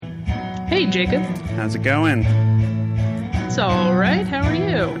Hey, Jacob. How's it going? It's all right. How are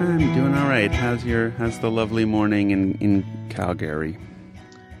you? I'm doing all right. How's the lovely morning in Calgary?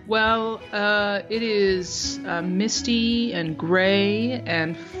 Well, it is misty and gray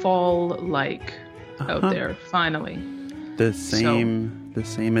and fall-like out there. Finally, The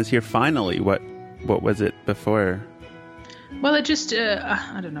same as here. Finally, what was it before? well, it just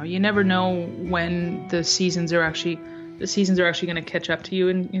I don't know. You never know when the seasons are actually going to catch up to you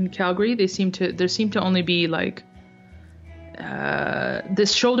in Calgary. There seem to only be like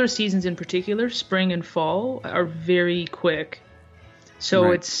the shoulder seasons in particular, spring and fall, are very quick. So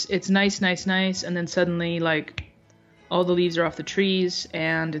Right. it's nice, and then suddenly like all the leaves are off the trees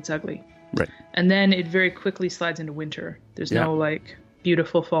and it's ugly. Right. And then it very quickly slides into winter. There's Yeah. no like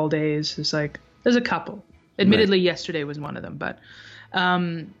beautiful fall days. There's a couple. Admittedly, yesterday was one of them, but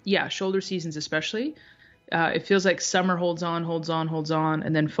shoulder seasons especially. It feels like summer holds on,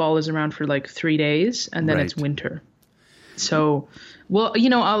 and then fall is around for like 3 days, and then it's Right. winter. So, well,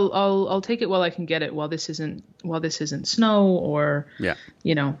 I'll take it while I can get it. While this isn't snow, or Yeah.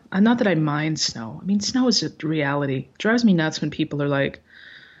 not that I mind snow. I mean, snow is a reality. It drives me nuts when people are like,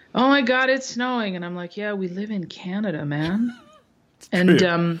 "Oh my God, it's snowing," and I'm like, "Yeah, we live in Canada, man."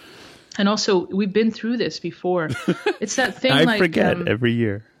 And also we've been through this before. It's that thing I like forget every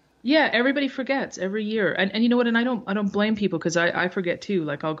year. yeah, everybody forgets every year, and you know what? And I don't blame people because I forget too.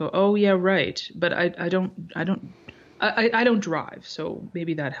 Like I'll go, oh yeah, right, but I don't drive, so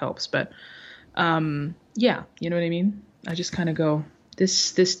maybe that helps. But yeah, you know what I mean. I just kind of go,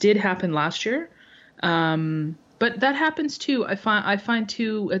 this did happen last year, but that happens too. I find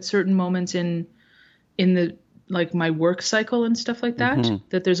too at certain moments in the like my work cycle and stuff like that,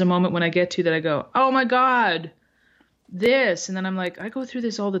 that there's a moment when I get to that I go, oh my God, this, and then I'm like, I go through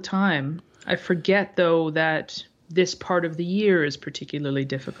this all the time. I forget though that this part of the year is particularly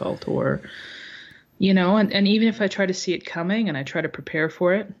difficult, or and even if I try to see it coming and I try to prepare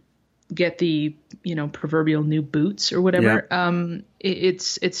for it, get the proverbial new boots or whatever,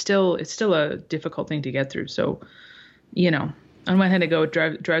 it's still a difficult thing to get through. So on one hand I go, it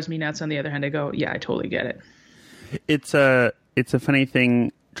drives me nuts. On the other hand I go, yeah, I totally get it. It's a funny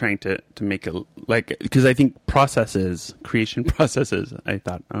thing trying to make it like, because I think creation processes, I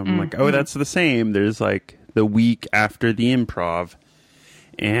thought I'm like, oh, that's the same. There's like the week after the improv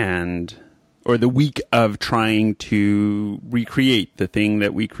or the week of trying to recreate the thing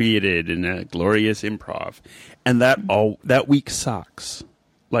that we created in a glorious improv, and that week sucks.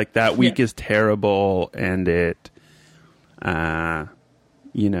 Like that week is terrible, and the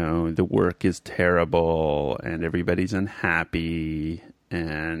work is terrible, and everybody's unhappy,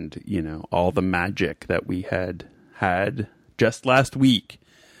 and all the magic that we had just last week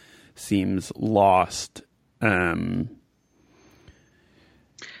seems lost.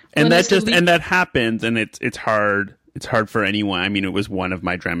 And that happens, and it's hard. It's hard for anyone. I mean, it was one of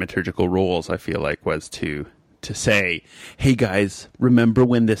my dramaturgical roles, I feel like, was to say, "Hey guys, remember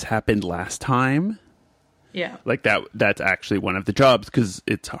when this happened last time?" Yeah. Like that's actually one of the jobs, because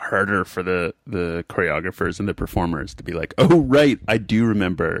it's harder for the choreographers and the performers to be like, oh, right, I do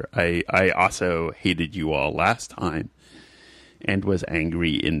remember. I also hated you all last time and was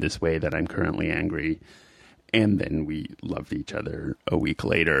angry in this way that I'm currently angry. And then we loved each other a week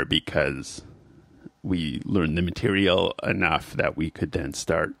later because we learned the material enough that we could then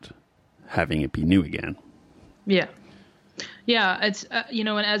start having it be new again. Yeah. Yeah. It's, and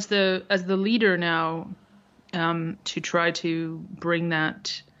as the leader now, to try to bring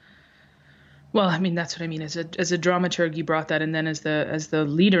that. Well, I mean, that's what I mean. As a dramaturg, you brought that, and then as the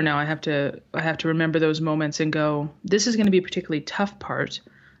leader now, I have to remember those moments and go, this is going to be a particularly tough part.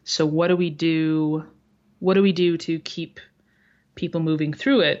 So what do we do? What do we do to keep people moving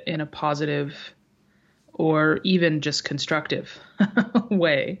through it in a positive or even just constructive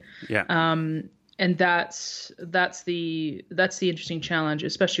way? Yeah. And that's the interesting challenge,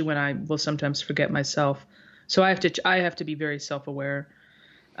 especially when I will sometimes forget myself. So I have to be very self-aware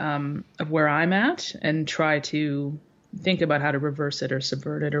of where I'm at and try to think about how to reverse it or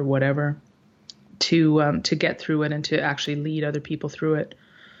subvert it or whatever to get through it and to actually lead other people through it.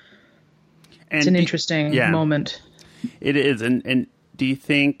 And it's an interesting moment. It is. And do you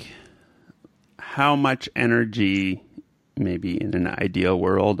think how much energy, maybe in an ideal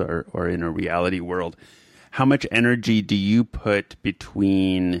world or in a reality world, how much energy do you put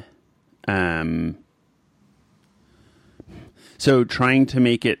between so trying to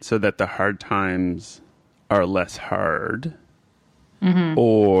make it so that the hard times are less hard,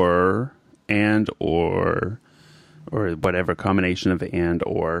 or whatever combination of and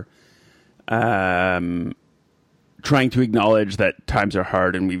or, trying to acknowledge that times are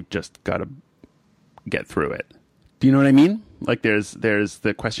hard and we've just got to get through it. Do you know what I mean? Like there's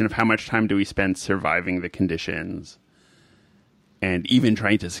the question of how much time do we spend surviving the conditions and even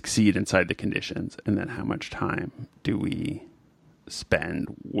trying to succeed inside the conditions, and then how much time do we spend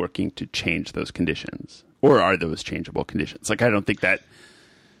working to change those conditions, or are those changeable conditions? Like I don't think that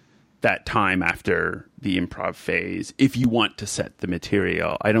time after the improv phase, if you want to set the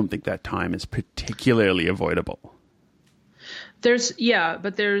material, I don't think that time is particularly avoidable. I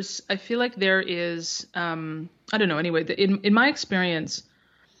feel like there is, I don't know, anyway, in my experience,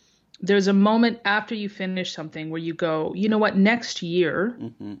 there's a moment after you finish something where you go, you know what, next year,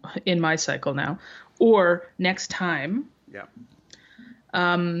 in my cycle now, or next time. Yeah.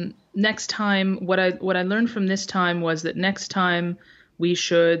 Next time, what I learned from this time was that next time we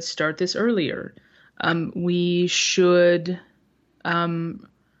should start this earlier. We should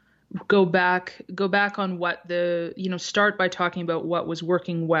go back on what start by talking about what was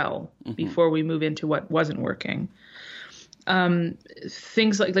working well before we move into what wasn't working.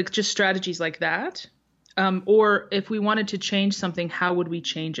 Things like just strategies like that. Or if we wanted to change something, how would we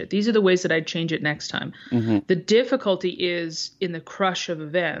change it? These are the ways that I'd change it next time. The difficulty is in the crush of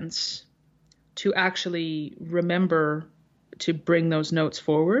events to actually remember to bring those notes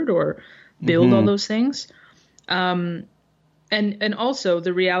forward or build all those things. And also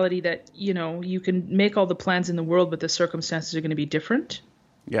the reality that, you can make all the plans in the world, but the circumstances are going to be different.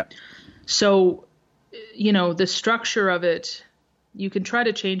 Yeah. So, the structure of it, you can try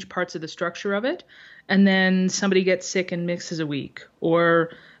to change parts of the structure of it, and then somebody gets sick and misses a week,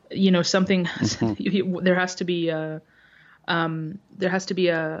 or, something, there has to be a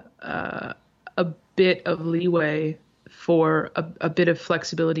bit of leeway for a bit of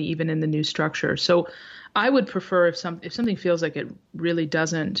flexibility, even in the new structure. So I would prefer if something feels like it really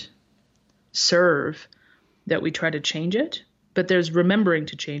doesn't serve, that we try to change it, but there's remembering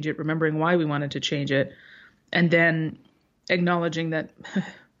to change it, remembering why we wanted to change it, and then acknowledging that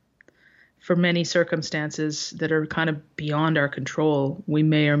for many circumstances that are kind of beyond our control, we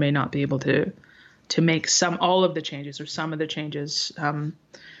may or may not be able to make all of the changes or some of the changes.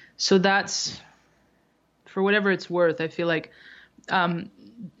 So that's, for whatever it's worth, I feel like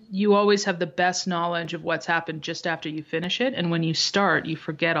you always have the best knowledge of what's happened just after you finish it. And when you start, you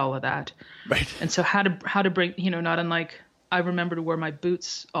forget all of that. Right. And so how to bring, not unlike I remember to wear my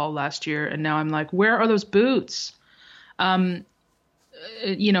boots all last year, and now I'm like, where are those boots? But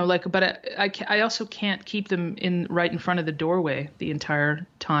I also can't keep them right in front of the doorway the entire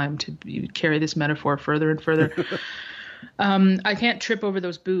time, to carry this metaphor further and further. I can't trip over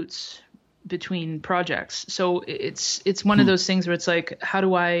those boots between projects. So it's one of those things where it's like, how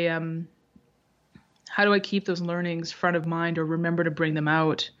do I keep those learnings front of mind, or remember to bring them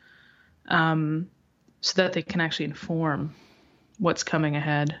out, so that they can actually inform what's coming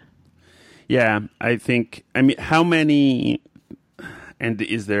ahead? Yeah, how many, and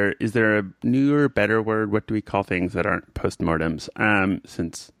is there a newer, better word? What do we call things that aren't postmortems?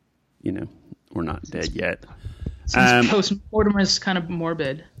 Since, we're not dead yet. Since postmortem is kind of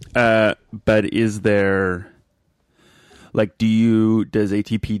morbid. But is there, does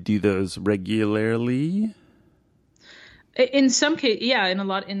ATP do those regularly? In some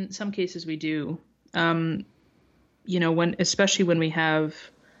cases we do. Especially when we have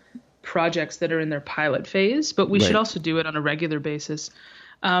projects that are in their pilot phase, but we should also do it on a regular basis.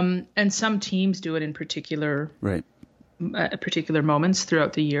 And some teams do it in particular moments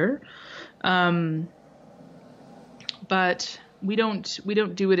throughout the year. But we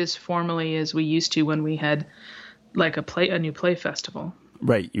don't do it as formally as we used to when we had like a new play festival.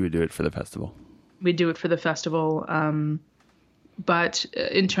 Right. You would do it for the festival. We do it for the festival. But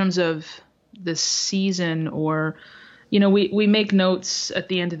in terms of the season, or, we make notes at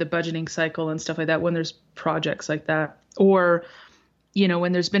the end of the budgeting cycle and stuff like that when there's projects like that, or,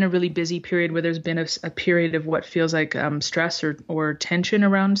 when there's been a really busy period where there's been a period of what feels like stress or tension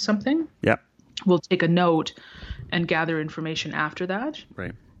around something. Yeah. We'll take a note and gather information after that.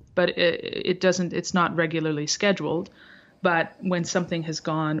 Right. But it's not regularly scheduled. But when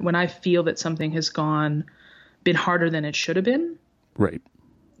I feel that something has been harder than it should have been. Right.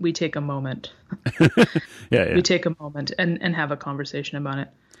 We take a moment. Yeah. We take a moment and have a conversation about it.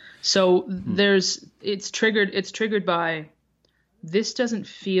 So it's triggered by, this doesn't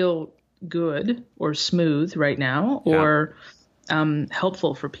feel good or smooth right now, or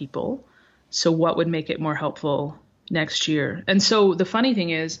helpful for people. So what would make it more helpful next year? And so the funny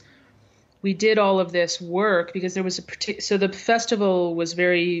thing is, we did all of this work because there was so the festival was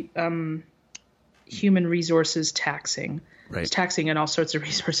very, human resources taxing. Right. It's taxing in all sorts of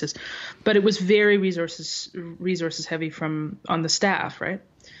resources, but it was very resources heavy on the staff, right?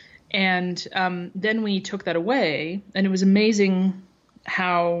 And then we took that away, and it was amazing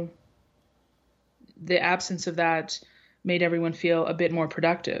how the absence of that made everyone feel a bit more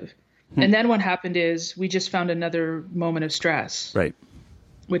productive. And then what happened is we just found another moment of stress, Right.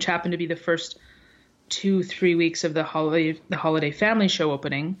 which happened to be the first 2-3 weeks of the holiday family show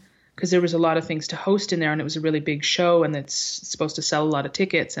opening, because there was a lot of things to host in there, and it was a really big show, and it's supposed to sell a lot of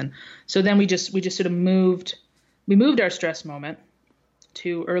tickets. And so then we just sort of moved our stress moment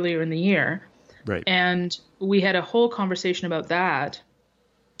to earlier in the year. Right. And we had a whole conversation about that.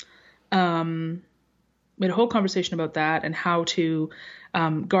 We had a whole conversation about that and how to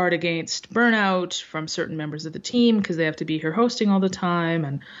guard against burnout from certain members of the team, because they have to be here hosting all the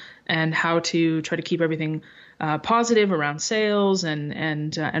time, and how to try to keep everything positive around sales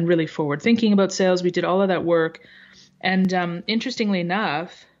and really forward thinking about sales. We did all of that work. And interestingly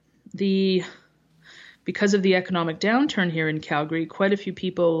enough, because of the economic downturn here in Calgary, quite a few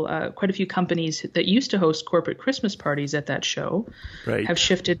companies that used to host corporate Christmas parties at that show Right. have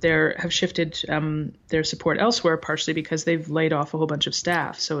shifted their support elsewhere, partially because they've laid off a whole bunch of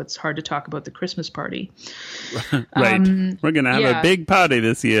staff. So it's hard to talk about the Christmas party. Right. We're going to have a big party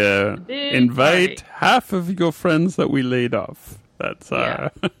this year. Invite half of your friends that we laid off. That's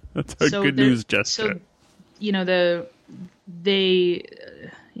our good news gesture. So,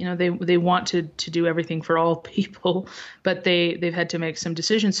 they want to do everything for all people, but they've had to make some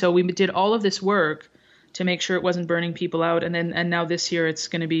decisions. So we did all of this work to make sure it wasn't burning people out. And now this year it's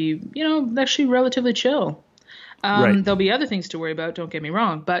going to be, actually relatively chill. Right. There'll be other things to worry about, don't get me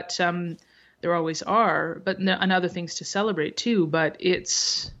wrong, but there always are, and other things to celebrate too. But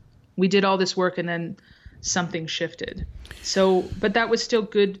we did all this work and then something shifted. So, but that was still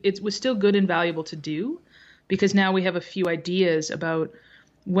good. It was still good and valuable to do, because now we have a few ideas about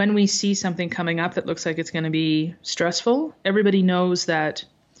when we see something coming up that looks like it's going to be stressful. Everybody knows that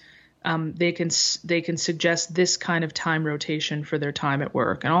they can suggest this kind of time rotation for their time at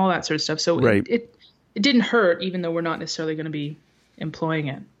work and all that sort of stuff. So right. it didn't hurt, even though we're not necessarily going to be employing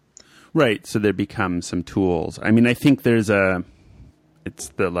it. Right. So there become some tools. I mean, I think it's the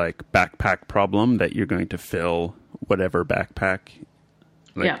backpack problem, that you're going to fill whatever backpack.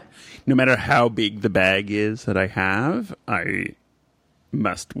 No matter how big the bag is that I have, I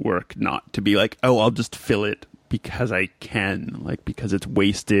must work not to be like, oh, I'll just fill it because I can, because it's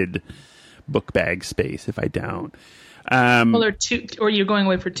wasted book bag space if I don't. Or you're going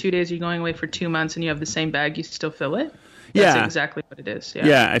away for 2 days, you're going away for 2 months, and you have the same bag, you still fill it. That's exactly what it is.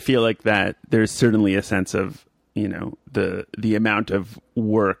 Yeah, I feel like that there's certainly a sense of, the amount of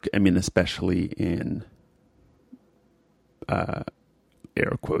work, I mean, especially in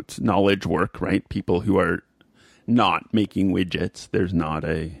air quotes, knowledge work, right? People who are not making widgets. There's not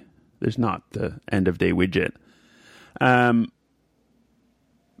the end of day widget.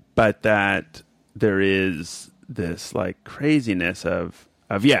 But that there is this craziness of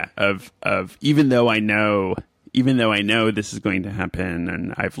even though I know this is going to happen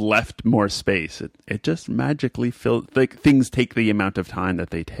and I've left more space, it just magically fills, things take the amount of time that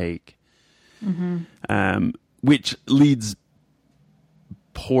they take. Mm-hmm. Which leads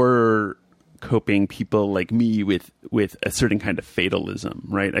poor coping people like me with a certain kind of fatalism,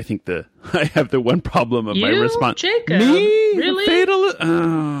 right? I think I have the one problem of my response. Jacob? Me? Really?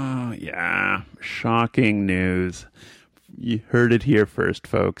 Oh, yeah. Shocking news. You heard it here first,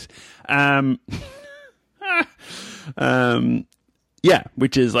 folks. Yeah,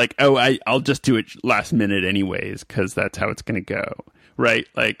 which is I'll just do it last minute anyways, because that's how it's going to go, right?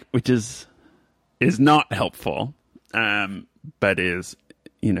 Which is not helpful, but is,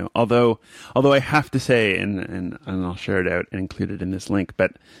 although I have to say, and I'll share it out and include it in this link,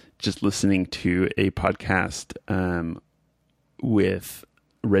 but just listening to a podcast with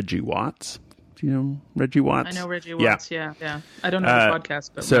Reggie Watts. Do you know Reggie Watts? I know Reggie Watts. Yeah. I don't know the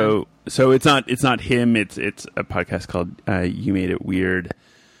podcast, but so it's not him. It's a podcast called You Made It Weird,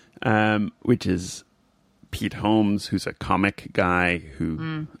 which is Pete Holmes, who's a comic guy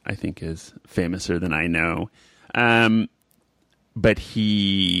who I think is famouser than I know. But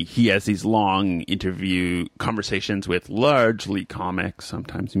he has these long interview conversations with largely comics,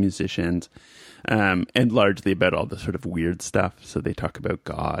 sometimes musicians, and largely about all the sort of weird stuff. So they talk about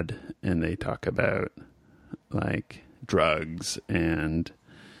God, and they talk about drugs and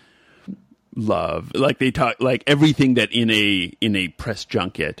love. They talk everything that in a press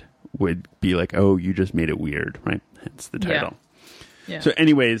junket would be oh, you just made it weird, right? That's the title. Yeah. So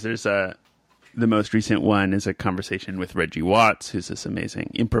anyways, there's the most recent one is a conversation with Reggie Watts, who's this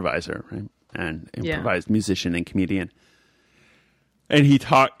amazing improviser, right? and improvised musician and comedian. And he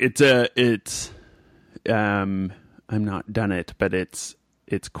I'm not done it, but it's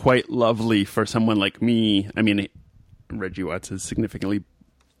quite lovely for someone like me. I mean, Reggie Watts is significantly,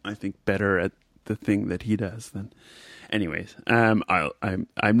 I think, better at the thing that he does than. Anyways, I'm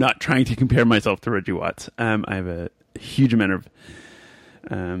not trying to compare myself to Reggie Watts. I have a huge amount of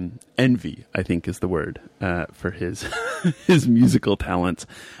envy, I think is the word, for his his musical talents.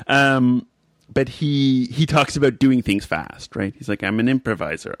 But he talks about doing things fast, right? He's like, I'm an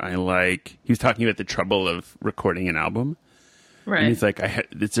improviser. He was talking about the trouble of recording an album. Right. And he's like,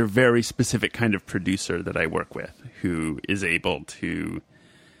 it's a very specific kind of producer that I work with who is able to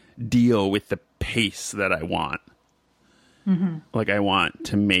deal with the pace that I want. Mm-hmm. Like, I want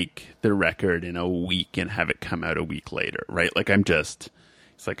to make the record in a week and have it come out a week later, right? Like,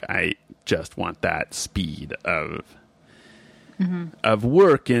 I just want that speed of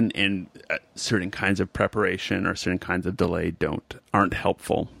work, and certain kinds of preparation or certain kinds of delay aren't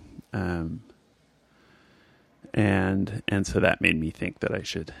helpful. And so that made me think that I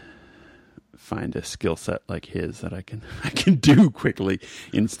should find a skill set like his that I can do quickly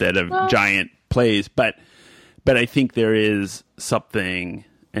instead of giant plays. But I think there is something,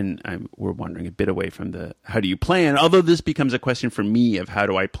 and we're wandering a bit away from how do you plan, although this becomes a question for me of how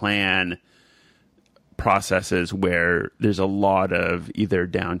do I plan processes where there's a lot of either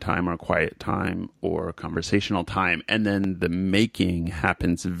downtime or quiet time or conversational time, and then the making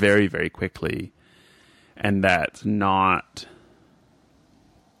happens very, very quickly. And it's not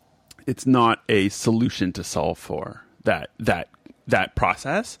a solution to solve for that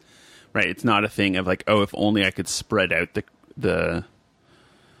process, right? It's not a thing of like, oh, if only I could spread out the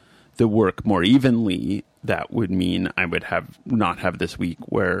work more evenly, that would mean I would not have this week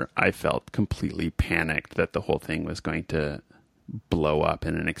where I felt completely panicked that the whole thing was going to blow up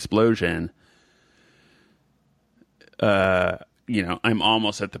in an explosion. I'm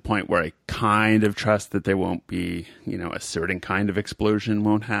almost at the point where I kind of trust that there won't be, a certain kind of explosion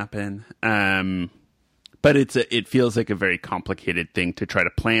won't happen. But it feels like a very complicated thing to try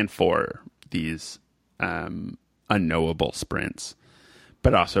to plan for these unknowable sprints,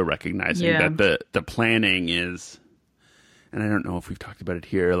 but also recognizing that the planning is, and I don't know if we've talked about it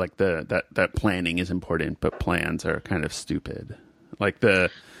here, like that planning is important, but plans are kind of stupid. Like the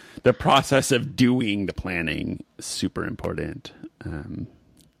process of doing the planning is super important.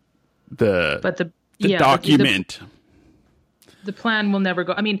 The document. The plan will never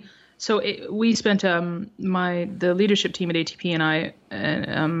go. I mean, so we spent the leadership team at ATP and I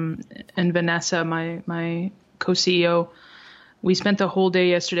and Vanessa, my co-CEO, we spent the whole day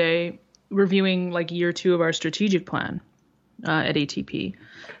yesterday reviewing like year 2 of our strategic plan at ATP,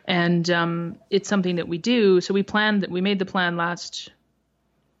 and it's something that we do. So we made the plan last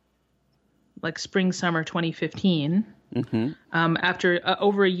like spring summer 2015. Mm-hmm. After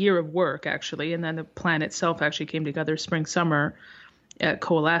over a year of work, actually, and then the plan itself actually came together spring summer,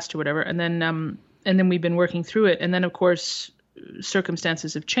 coalesced or whatever, and then we've been working through it, and then of course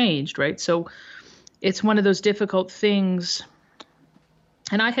circumstances have changed, right? So it's one of those difficult things,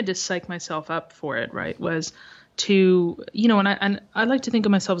 and I had to psych myself up for it, right? Was to and I like to think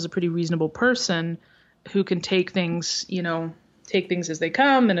of myself as a pretty reasonable person who can take things as they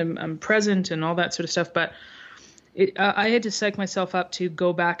come, and I'm present and all that sort of stuff, but. I had to psych myself up to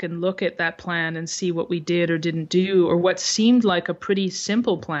go back and look at that plan and see what we did or didn't do, or what seemed like a pretty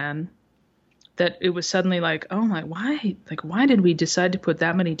simple plan that it was suddenly like, oh my, why did we decide to put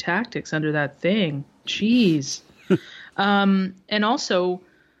that many tactics under that thing? Jeez. And also,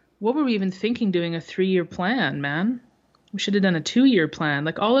 what were we even thinking doing a 3-year plan, man? We should have done a 2-year plan.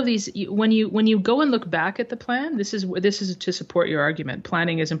 Like all of these, when you go and look back at the plan, this is to support your argument.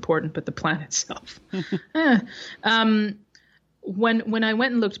 Planning is important, but the plan itself. When I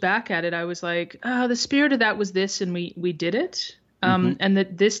went and looked back at it, I was like, oh, the spirit of that was this, and we did it. And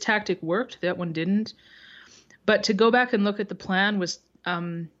that this tactic worked, that one didn't. But to go back and look at the plan was,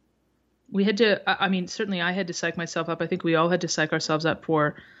 we had to. I mean, certainly I had to psych myself up. I think we all had to psych ourselves up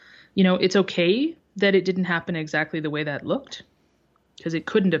for, it's okay that it didn't happen exactly the way that looked, because it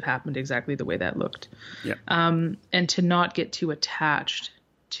couldn't have happened exactly the way that looked. Yeah. And to not get too attached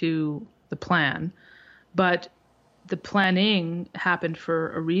to the plan. But the planning happened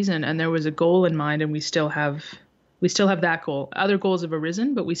for a reason, and there was a goal in mind, and we still have that goal. Other goals have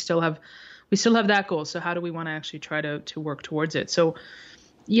arisen, but we still have that goal. So how do we want to actually try to work towards it? So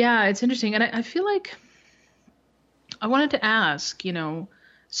yeah, it's interesting. And I feel like I wanted to ask,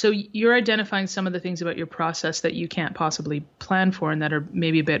 so you're identifying some of the things about your process that you can't possibly plan for and that are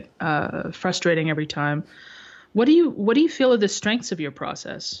maybe a bit frustrating every time. What do you feel are the strengths of your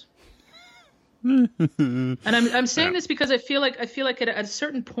process? And I'm saying this because I feel like at a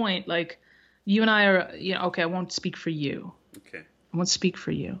certain point, like you and I are, okay, I won't speak for you. Okay. I won't speak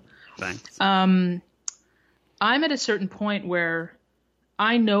for you. Thanks. I'm at a certain point where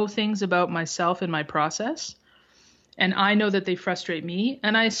I know things about myself and my process, and I know that they frustrate me.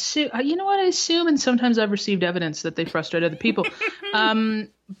 And I assume, I assume, and sometimes I've received evidence that they frustrate other people.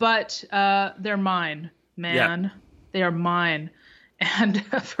 But they're mine, man. Yeah. They are mine. And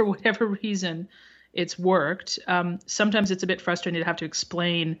for whatever reason, it's worked. Sometimes it's a bit frustrating to have to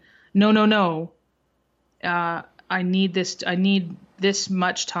explain, no. I need this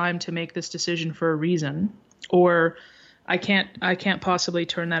much time to make this decision for a reason, or I can't possibly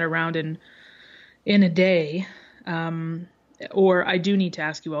turn that around in a day. Or I do need to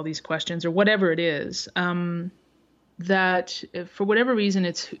ask you all these questions, or whatever it is. That for whatever reason,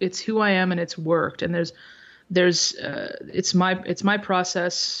 it's who I am, and it's worked. And it's my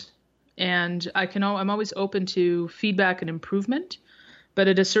process, and I'm always open to feedback and improvement. But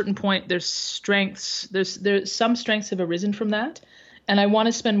at a certain point, there's some strengths have arisen from that, and I want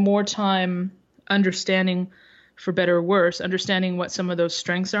to spend more time understanding, for better or worse, understanding what some of those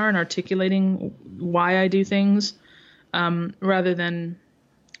strengths are and articulating why I do things, rather than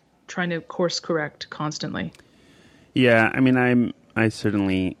trying to course correct constantly. Yeah, I mean, I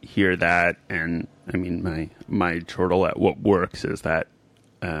certainly hear that, and I mean, my chortle at what works is that,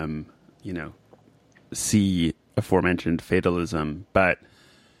 see aforementioned fatalism, but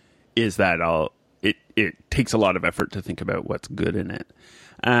is that it takes a lot of effort to think about what's good in it.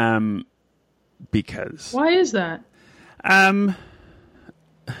 Because why is that? I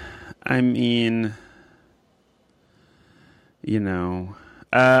mean,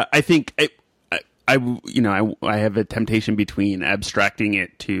 I think I have a temptation between abstracting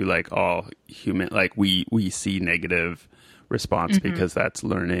it to like all human, like we see negative response because that's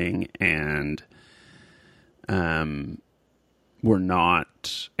learning, and we're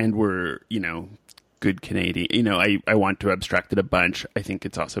not, and we're, good Canadian, I want to abstract it a bunch. I think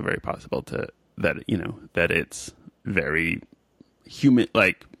it's also very possible that it's very human,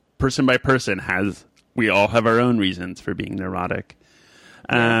 like person by person we all have our own reasons for being neurotic.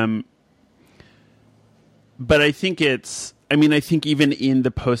 But I think I think even in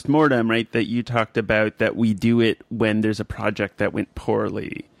the postmortem, right, that you talked about, that we do it when there's a project that went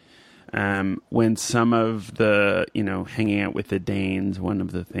poorly. When some of the, hanging out with the Danes, one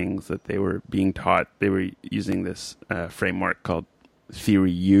of the things that they were being taught, they were using this framework called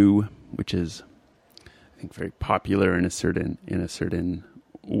Theory U, which is, I think, very popular in a certain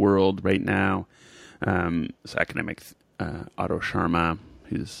world right now. It's academic Otto Sharma,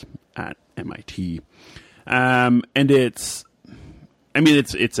 who's at MIT. And it's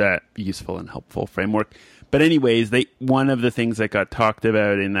a useful and helpful framework. But anyways, one of the things that got talked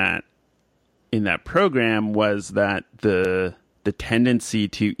about in that program was that the tendency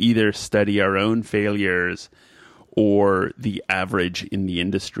to either study our own failures or the average in the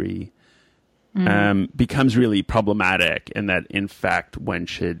industry becomes really problematic, and that in fact one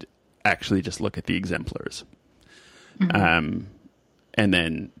should actually just look at the exemplars. And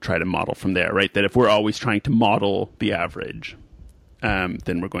then try to model from there, right? That if we're always trying to model the average,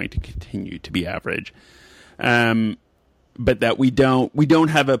 then we're going to continue to be average. But that we don't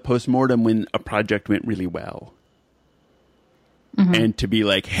have a postmortem when a project went really well. And to be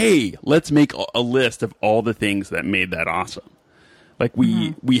like, hey, let's make a list of all the things that made that awesome. Like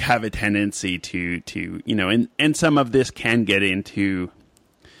we have a tendency to and some of this can get into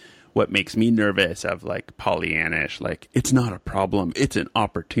what makes me nervous, of like Pollyannish, like it's not a problem, it's an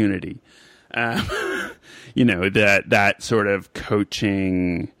opportunity. That sort of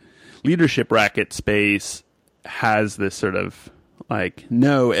coaching leadership racket space has this sort of like,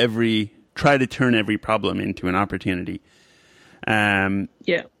 try to turn every problem into an opportunity. Or,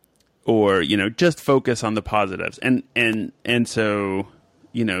 just focus on the positives. And so,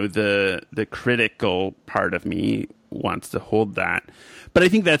 the critical part of me wants to hold that. But I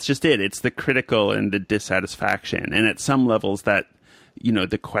think that's just it. It's the critical and the dissatisfaction. And at some levels that,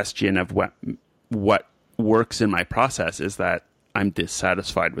 the question of what works in my process is that I'm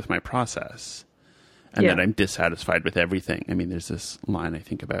dissatisfied with my process, and that I'm dissatisfied with everything. I mean, there's this line I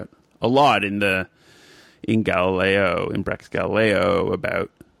think about a lot in Brecht's Galileo about,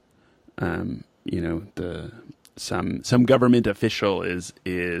 some government official is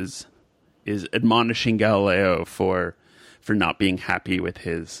admonishing Galileo for not being happy with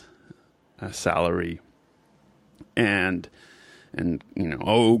his salary, and And,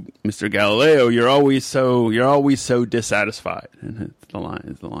 oh, Mr. Galileo, you're always so dissatisfied. And the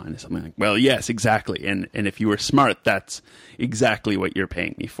line is something like, well, yes, exactly. And if you were smart, that's exactly what you're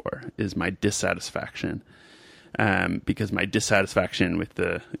paying me for, is my dissatisfaction. Because my dissatisfaction with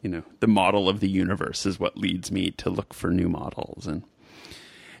the model of the universe is what leads me to look for new models.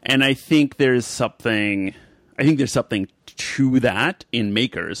 And I think there's something to that in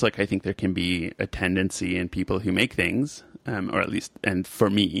makers. Like, I think there can be a tendency in people who make things, or at least, and for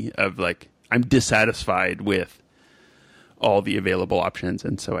me, of like, I'm dissatisfied with all the available options,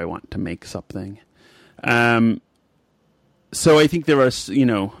 and so I want to make something. So I think there are,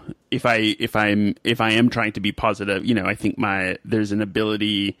 if I am trying to be positive, I think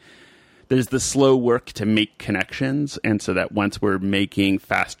there's the slow work to make connections, and so that once we're making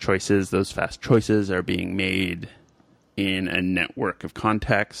fast choices, those fast choices are being made in a network of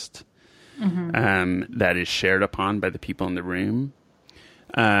context that is shared upon by the people in the room.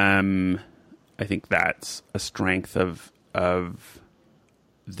 I think that's a strength of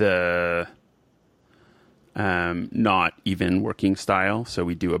the not even working style. So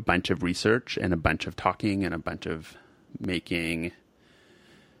we do a bunch of research and a bunch of talking and a bunch of making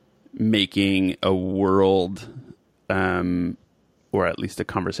a world, or at least a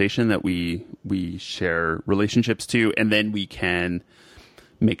conversation that we share relationships to, and then we can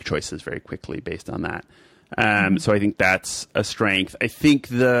make choices very quickly based on that. So I think that's a strength. I think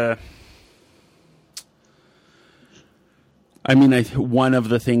one of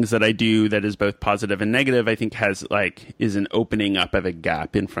the things that I do that is both positive and negative, I think is an opening up of a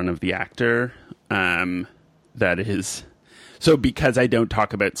gap in front of the actor. That is, so because I don't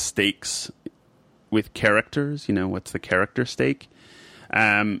talk about stakes with characters, what's the character stake?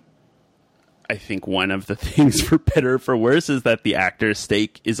 I think one of the things, for better or for worse, is that the actor's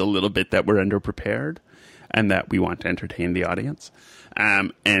stake is a little bit that we're underprepared and that we want to entertain the audience.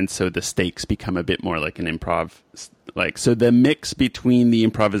 And so the stakes become a bit more like an improv. So the mix between the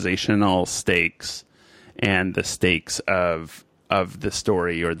improvisational stakes and the stakes of the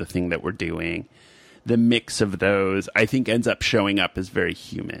story or the thing that we're doing, the mix of those, I think, ends up showing up as very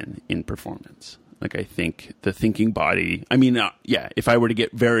human in performance. Like, I think the thinking body, if I were to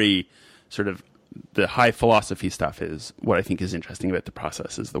get very sort of the high philosophy stuff, is what I think is interesting about the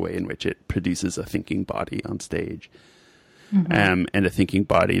process is the way in which it produces a thinking body on stage. And a thinking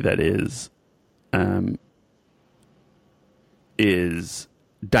body that is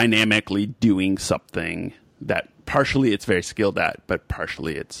dynamically doing something that partially it's very skilled at, but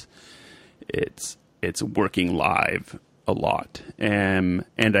partially it's working live a lot. And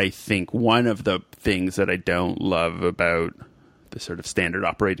I think one of the things that I don't love about the sort of standard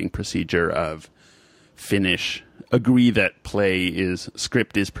operating procedure of agree that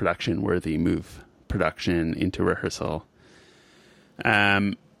script is production worthy, move production into rehearsal,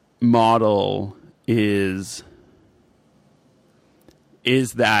 model is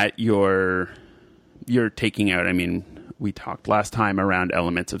that you're taking out, we talked last time around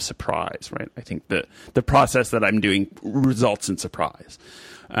elements of surprise, right? I think the process that I'm doing results in surprise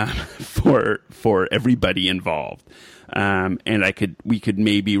for everybody involved. And we could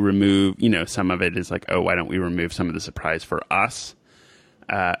maybe remove, some of it is like, oh, why don't we remove some of the surprise for us?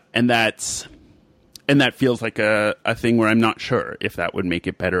 And that feels like a thing where I'm not sure if that would make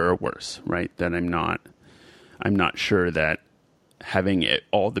it better or worse, right? That I'm not sure that having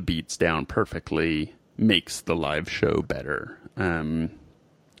all the beats down perfectly makes the live show better.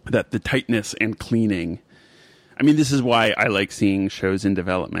 That the tightness and cleaning, this is why I like seeing shows in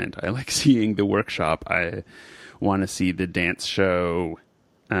development. I like seeing the workshop. I want to see the dance show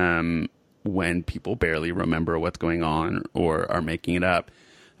when people barely remember what's going on or are making it up.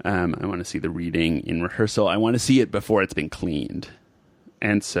 I want to see the reading in rehearsal. I want to see it before it's been cleaned.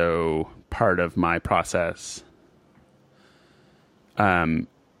 And so part of my process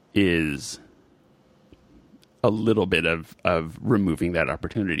is a little bit of removing that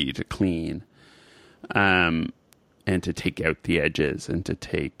opportunity to clean, and to take out the edges and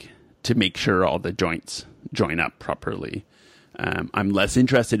to make sure all the joints join up properly. I'm less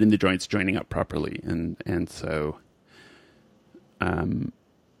interested in the joints joining up properly. And so,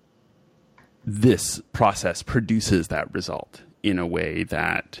 this process produces that result in a way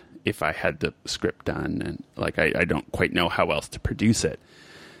that if I had the script done and I don't quite know how else to produce it.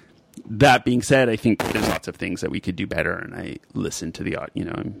 That being said, I think there's lots of things that we could do better. And I listen to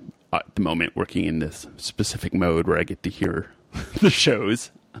I'm at the moment working in this specific mode where I get to hear the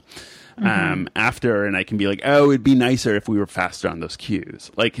shows after, and I can be like, oh, it'd be nicer if we were faster on those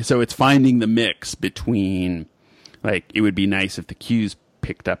cues. So it's finding the mix between it would be nice if the cues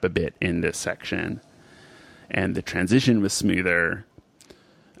picked up a bit in this section, and the transition was smoother.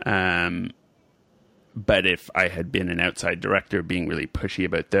 But if I had been an outside director being really pushy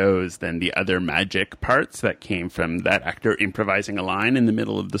about those, then the other magic parts that came from that actor improvising a line in the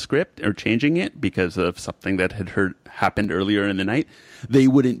middle of the script or changing it because of something that had happened earlier in the night, they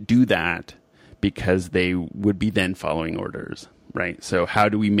wouldn't do that because they would be then following orders, right? So how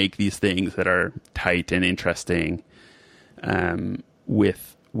do we make these things that are tight and interesting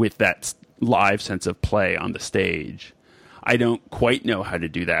with that live sense of play on the stage? I don't quite know how to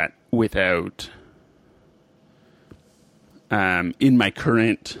do that without... in my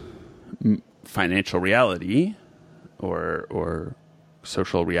current financial reality or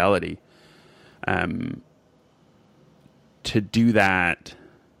social reality, to do that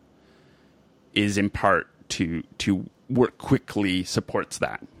is in part to work quickly supports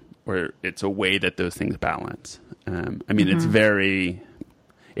that, or it's a way that those things balance. I mean,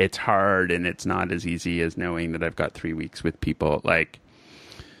 it's hard, and it's not as easy as knowing that I've got 3 weeks with people. Like,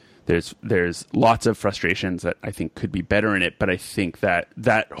 there's lots of frustrations that I think could be better in it, but I think that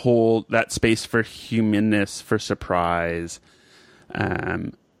space for humanness, for surprise,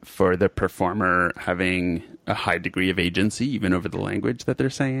 for the performer having a high degree of agency, even over the language that they're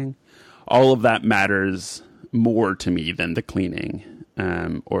saying, all of that matters more to me than the cleaning,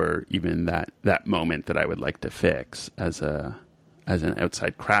 or even that moment that I would like to fix as an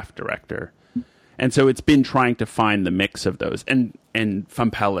outside craft director. And so it's been trying to find the mix of those. And Fun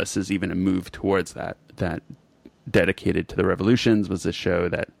Palace is even a move towards that Dedicated to the Revolutions was a show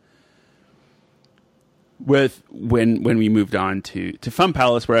that when we moved on to Fun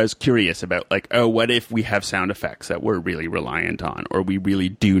Palace, where I was curious about, like, oh, what if we have sound effects that we're really reliant on, or we really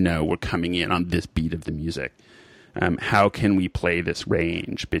do know we're coming in on this beat of the music? How can we play this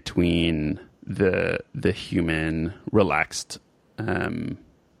range between the human relaxed...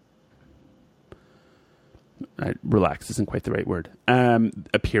 relaxed isn't quite the right word.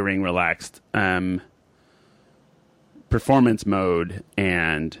 Appearing relaxed performance mode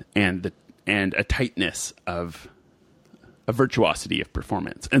and a tightness of a virtuosity of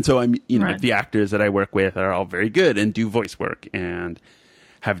performance. And so right. The actors that I work with are all very good and do voice work and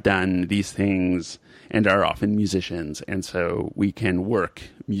have done these things and are often musicians. And so we can work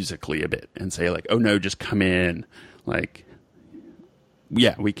musically a bit and say, like, oh no, just come in, like.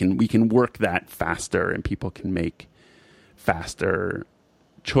 Yeah, we can work that faster, and people can make faster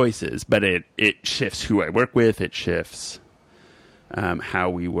choices. But it shifts who I work with. It shifts how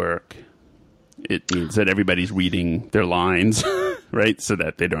we work. It means that everybody's reading their lines, right? So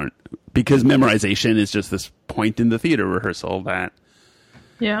that they don't... Because memorization is just this point in the theater rehearsal that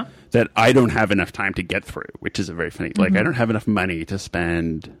I don't have enough time to get through, which is a very funny... Mm-hmm. Like, I don't have enough money to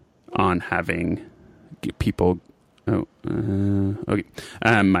spend on having people... Oh, okay.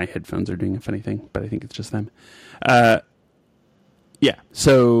 My headphones are doing a funny thing, but I think it's just them. Yeah.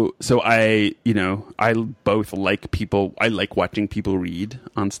 So I both like people. I like watching people read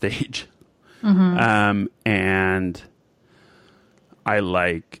on stage. Mm-hmm. And I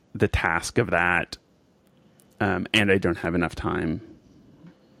like the task of that. And I don't have enough time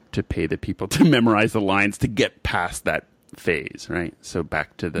to pay the people to memorize the lines to get past that phase, right? So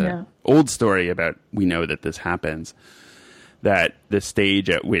back to the old story about, we know that this happens, that the stage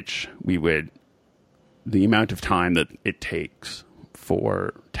at which the amount of time that it takes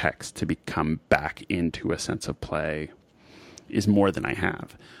for text to become back into a sense of play is more than I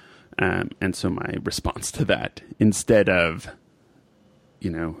have. And so my response to that, instead of,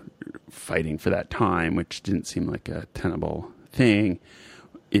 fighting for that time, which didn't seem like a tenable thing,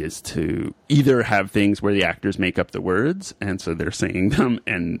 is to either have things where the actors make up the words, and so they're saying them,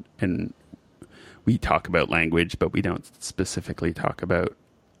 and we talk about language, but we don't specifically talk about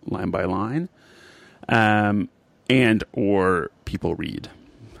line by line, and or people read,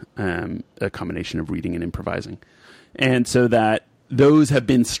 a combination of reading and improvising. And so that those have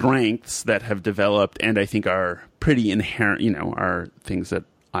been strengths that have developed, and I think are pretty inherent, are things that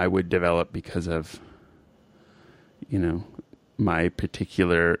I would develop because of, my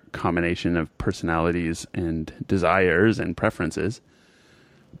particular combination of personalities and desires and preferences,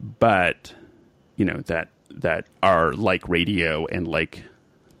 but that are like radio and like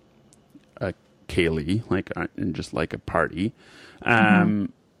a Kaylee, and just like a party.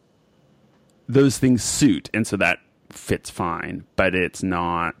 Those things suit, and so that fits fine. But it's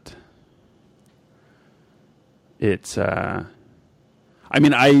not. It's.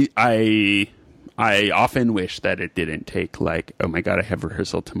 I often wish that it didn't take, like, oh my God, I have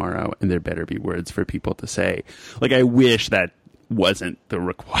rehearsal tomorrow and there better be words for people to say. Like, I wish that wasn't the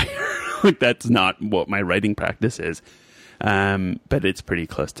require. Like, that's not what my writing practice is. But it's pretty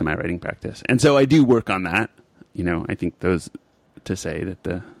close to my writing practice. And so I do work on that. I think those to say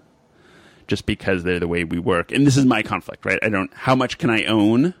that just because they're the way we work, and this is my conflict, right? How much can I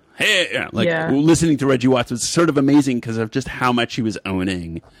own? Hey, listening to Reggie Watts was sort of amazing because of just how much he was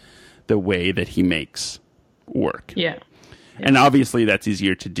owning the way that he makes work. Yeah. And obviously that's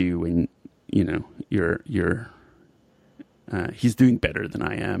easier to do when, he's doing better than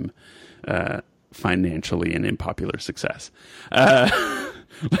I am, financially and in popular success.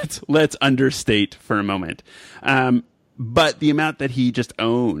 Let's understate for a moment. But the amount that he just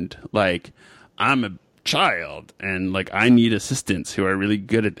owned, like, I'm a child and like I need assistants who are really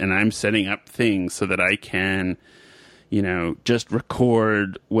good at, and I'm setting up things so that I can, just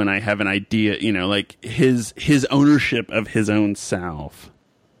record when I have an idea, like his ownership of his own self.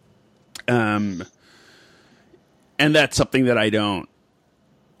 And that's something that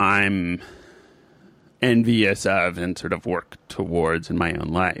I'm envious of and sort of work towards in my own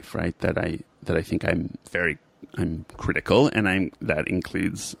life, right? That I think I'm critical, and that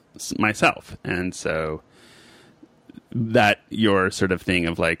includes myself. And so that your sort of thing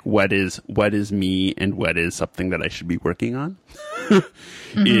of like, what is me and what is something that I should be working on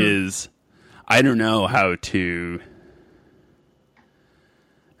is, I don't know how to,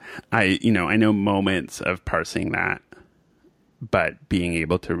 I know moments of parsing that, but being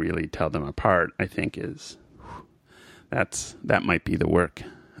able to really tell them apart, I think that might be the work.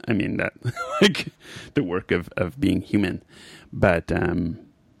 I mean, that like the work of being human, but,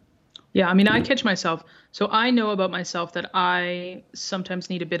 yeah, I mean, I catch myself. So I know about myself that I sometimes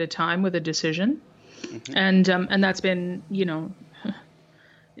need a bit of time with a decision, and that's been,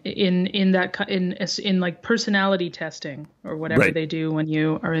 in like personality testing or whatever they do when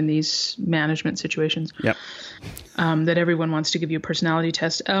you are in these management situations. Yep. That everyone wants to give you a personality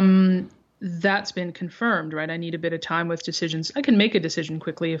test. That's been confirmed, right? I need a bit of time with decisions. I can make a decision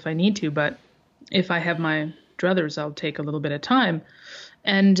quickly if I need to, but if I have my druthers, I'll take a little bit of time.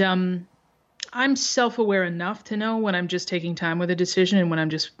 And I'm self-aware enough to know when I'm just taking time with a decision and when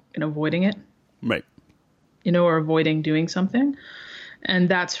I'm just avoiding it. Right. Or avoiding doing something. And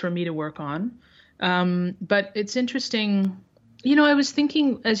that's for me to work on. But it's interesting. I was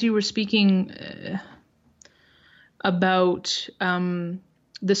thinking as you were speaking about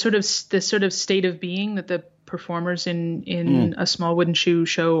the sort of state of being that the performers in A Small Wooden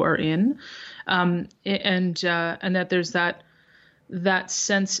Show are in, and that there's that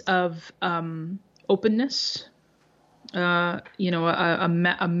sense of openness, a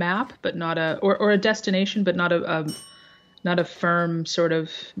map, but not or a destination, but not a firm sort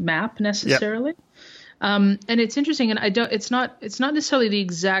of map necessarily. Yep. And it's interesting, and it's not necessarily the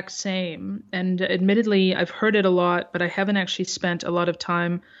exact same. And admittedly, I've heard it a lot, but I haven't actually spent a lot of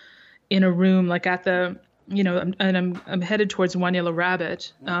time in a room like at the, I'm headed towards One Yellow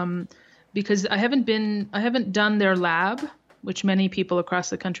Rabbit, because I haven't done their lab, which many people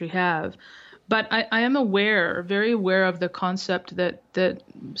across the country have. But I am very aware of the concept that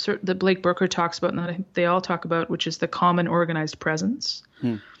Blake Burker talks about, and that I think they all talk about, which is the calm and organized presence.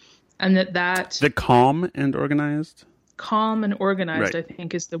 And that the calm and organized, right. I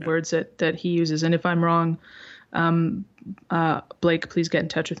think is the words that he uses. And if I'm wrong, Blake, please get in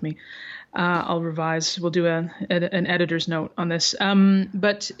touch with me. I'll revise. We'll do an editor's note on this.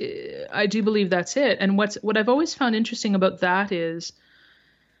 But I do believe that's it. And what I've always found interesting about that is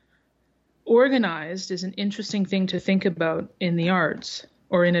organized is an interesting thing to think about in the arts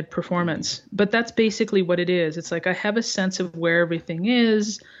or in a performance. But that's basically what it is. It's like I have a sense of where everything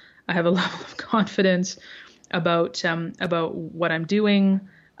is. I have a level of confidence about what I'm doing.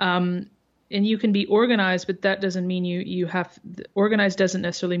 And you can be organized, but that doesn't mean you have organized doesn't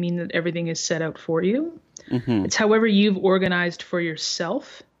necessarily mean that everything is set out for you. Mm-hmm. It's however you've organized for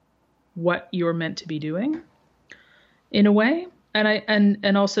yourself what you're meant to be doing in a way.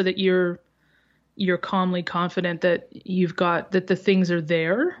 And also that you're calmly confident that that the things are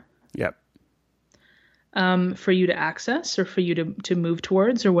there. Yep. For you to access or for you to move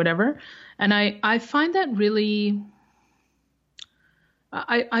towards or whatever. And I find that really,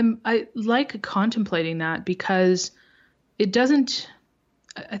 I like contemplating that because it doesn't,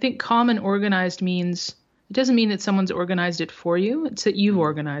 I think calm and organized it doesn't mean that someone's organized it for you. It's that you've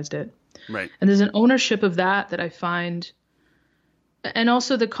organized it. Right. And there's an ownership of that I find, and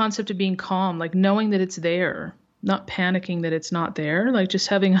also the concept of being calm, like knowing that it's there, not panicking that it's not there, like just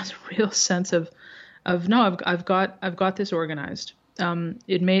having a real sense of no, I've got this organized.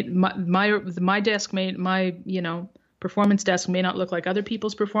 It made my desk my performance desk may not look like other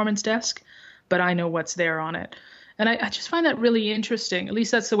people's performance desk, but I know what's there on it. And I just find that really interesting. At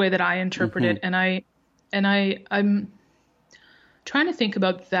least that's the way that I interpret it. And I'm trying to think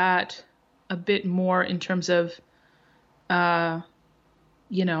about that a bit more in terms of,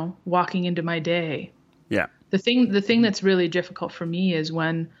 walking into my day. Yeah. The thing that's really difficult for me is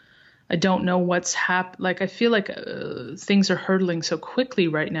when I don't know what's like, I feel like things are hurtling so quickly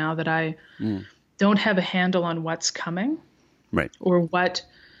right now that I don't have a handle on what's coming. Right. Or what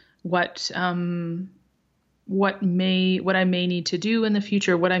I may need to do in the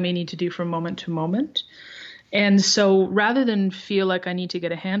future, what I may need to do from moment to moment. And so rather than feel like I need to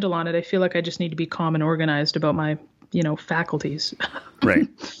get a handle on it, I feel like I just need to be calm and organized about my, faculties. Right.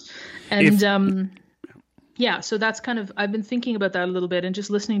 And, so that's kind of, I've been thinking about that a little bit and just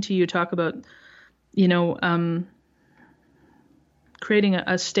listening to you talk about, creating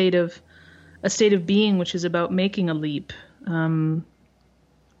a state of being, which is about making a leap, that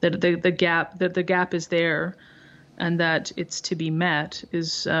the gap is there and that it's to be met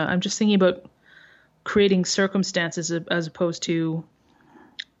is, I'm just thinking about creating circumstances as opposed to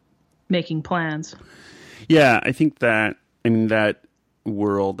making plans. Yeah, I think that, that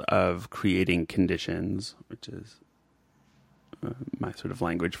world of creating conditions, which is my sort of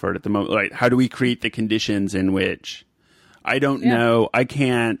language for it at the moment, like how do we create the conditions in which I don't know, I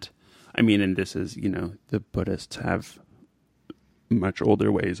can't, and this is, the Buddhists have much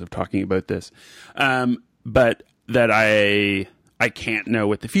older ways of talking about this, but that I can't know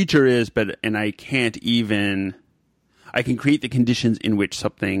what the future is, and I can create the conditions in which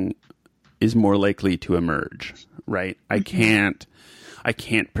something is more likely to emerge, right? Mm-hmm. I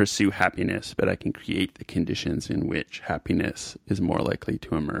can't pursue happiness, but I can create the conditions in which happiness is more likely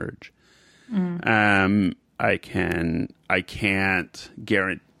to emerge. Mm. I can't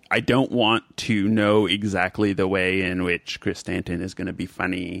guarantee, I don't want to know exactly the way in which Chris Stanton is going to be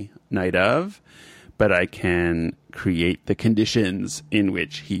funny night of, but I can create the conditions in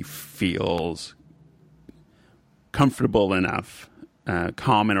which he feels comfortable enough,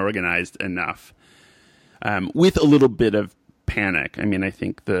 calm and organized enough, with a little bit of panic. I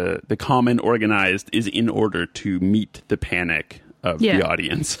think the calm and organized is in order to meet the panic of the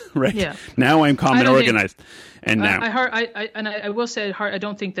audience, right? Yeah. Now I'm calm and organized, and now I will say, I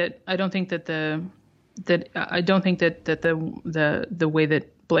don't think that the way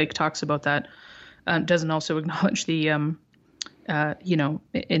that Blake talks about that doesn't also acknowledge the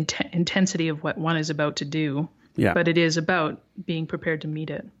intensity of what one is about to do. Yeah. But it is about being prepared to meet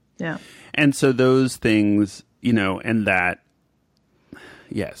it. Yeah. And so those things, and that,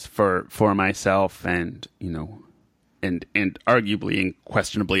 yes, for myself and, and arguably and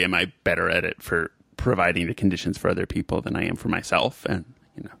questionably, am I better at it for providing the conditions for other people than I am for myself? And,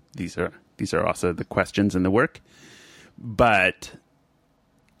 these are also the questions in the work. But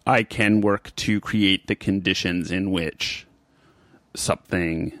I can work to create the conditions in which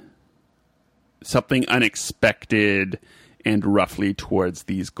something unexpected and roughly towards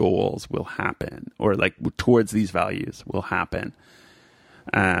these goals will happen, or like towards these values will happen.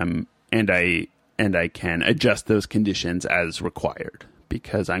 And I can adjust those conditions as required,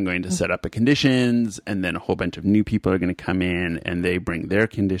 because I'm going to set up a conditions, and then a whole bunch of new people are going to come in and they bring their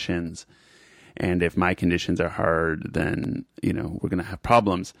conditions. And if my conditions are hard, then, we're going to have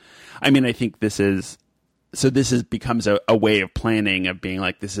problems. I think this becomes a way of planning, of being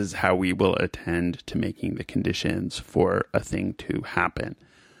like, this is how we will attend to making the conditions for a thing to happen.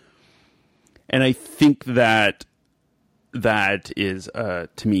 And I think that is, to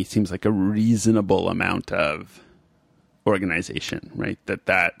me, seems like a reasonable amount of organization, right?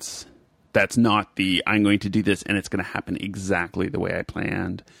 That's not the, I'm going to do this and it's going to happen exactly the way I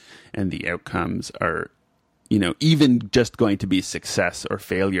planned, and the outcomes are, even just going to be success or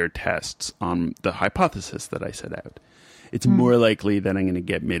failure tests on the hypothesis that I set out. It's more likely that I'm going to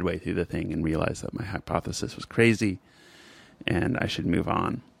get midway through the thing and realize that my hypothesis was crazy and I should move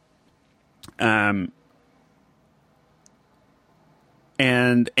on.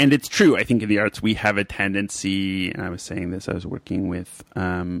 And it's true. I think in the arts, we have a tendency, and I was saying this, I was working with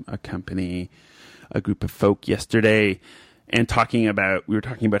a group of folk yesterday, and we were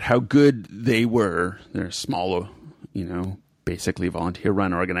talking about how good they were. They're a small, basically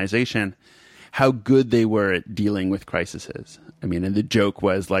volunteer-run organization, how good they were at dealing with crises. And the joke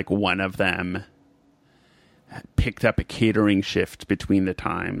was like, one of them picked up a catering shift between the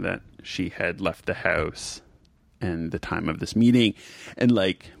time that she had left the house and the time of this meeting. And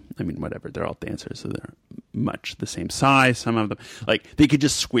whatever, they're all dancers, so they're much the same size. Some of them, they could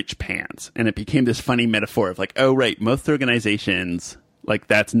just switch pants. And it became this funny metaphor of oh, right, most organizations,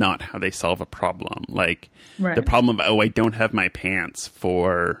 that's not how they solve a problem. Right. The problem of, I don't have my pants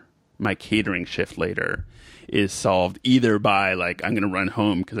for my catering shift later is solved either by like, I'm going to run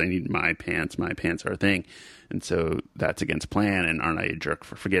home because I need my pants are a thing. And so that's against plan. And aren't I a jerk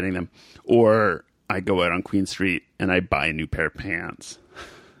for forgetting them? Or I go out on Queen Street and I buy a new pair of pants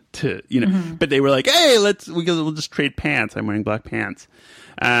to, but they were like, hey, we'll just trade pants. I'm wearing black pants.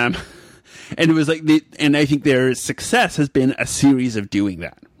 And it was like, and I think their success has been a series of doing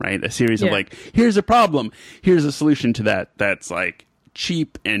that, right? A series of like, here's a problem. Here's a solution to that. That's like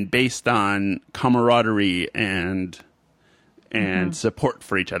cheap and based on camaraderie and support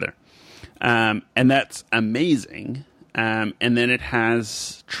for each other. And that's amazing. And then it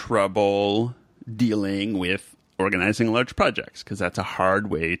has trouble dealing with organizing large projects, because that's a hard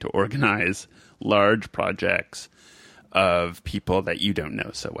way to organize large projects of people that you don't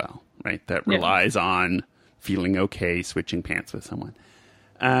know so well, right? That relies on feeling okay switching pants with someone.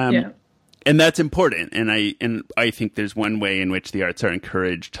 And that's important. And I think there's one way in which the arts are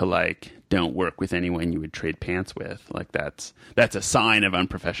encouraged to like, don't work with anyone you would trade pants with. Like that's a sign of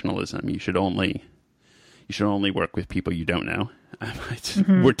unprofessionalism. You should only work with people you don't know.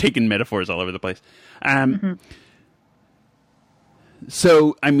 We're taking metaphors all over the place.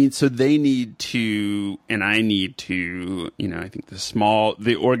 So they need to, and I need to, I think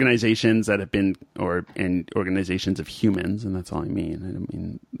the organizations that have been, and organizations of humans, and that's all I mean. I don't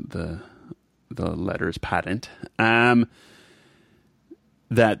mean the letters patent, that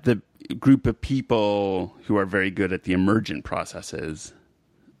the group of people who are very good at the emergent processes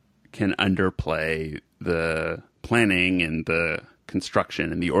can underplay the planning and the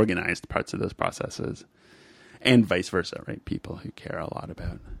construction and the organized parts of those processes, and vice versa, right? People who care a lot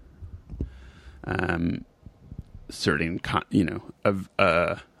about certain,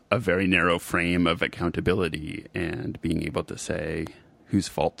 a very narrow frame of accountability and being able to say whose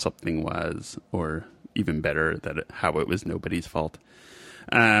fault something was, or even better, how it was nobody's fault.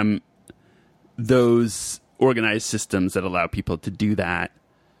 Those organized systems that allow people to do that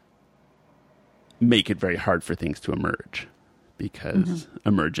make it very hard for things to emerge, because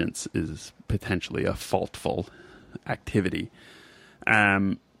emergence is potentially a faultful activity.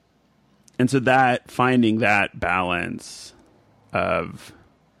 And so that finding that balance of,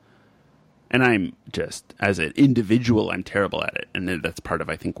 and I'm just, as an individual, I'm terrible at it. And that's part of,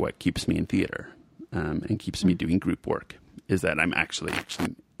 I think, what keeps me in theater and keeps me doing group work, is that I'm actually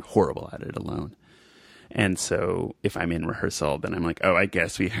horrible at it alone. And so if I'm in rehearsal, then I'm like, oh, I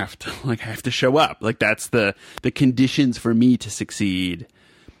guess I have to show up. Like that's the conditions for me to succeed,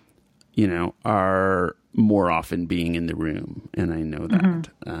 are more often being in the room. And I know that,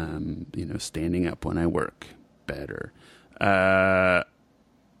 standing up when I work better,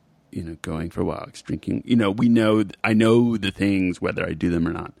 going for walks, drinking, I know the things, whether I do them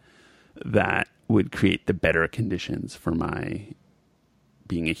or not, that would create the better conditions for my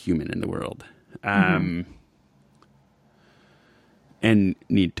being a human in the world. And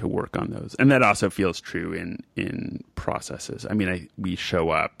need to work on those. And that also feels true in processes. I mean, we show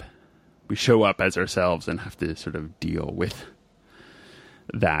up as ourselves and have to sort of deal with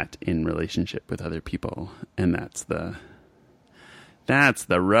that in relationship with other people. And that's the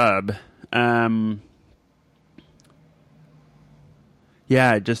rub.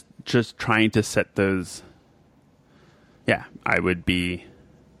 Just trying to set those. Yeah, I would be.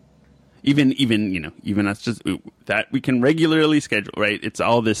 Even us, just that we can regularly schedule, right? It's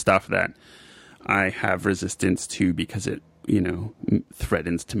all this stuff that I have resistance to because it,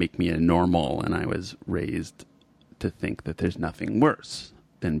 threatens to make me a normal. And I was raised to think that there's nothing worse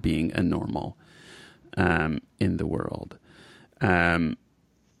than being a normal in the world. Because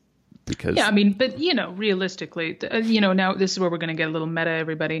but realistically, now this is where we're going to get a little meta,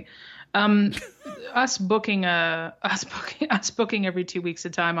 everybody. Us booking every 2 weeks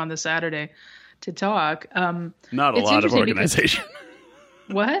at a time on the Saturday to talk. Not a lot of organization.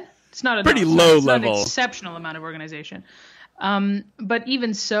 What? It's not pretty low level. Not an exceptional amount of organization. But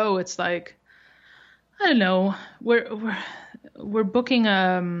even so, it's like, I don't know. We're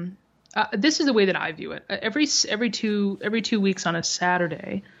booking. This is the way that I view it. Every 2 weeks on a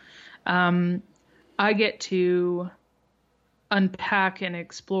Saturday, I get to unpack and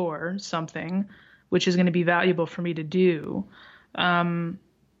explore something which is going to be valuable for me to do. I'm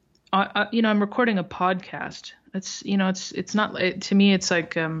recording a podcast. It's not, to me, it's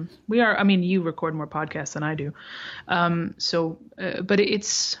like, you record more podcasts than I do. But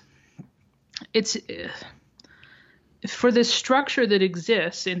it's for the structure that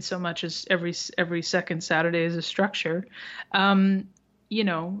exists, in so much as every second Saturday is a structure. We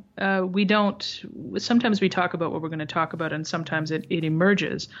don't, sometimes we talk about what we're going to talk about, and sometimes it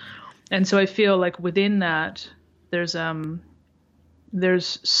emerges. And so I feel like within that, there's,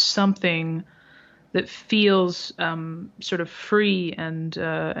 there's something that feels sort of free and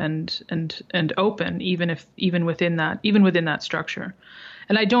open, even within that structure.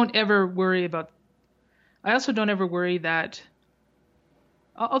 And I don't ever worry about. I also don't ever worry that.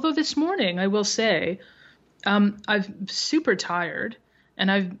 Although this morning, I will say, I'm super tired,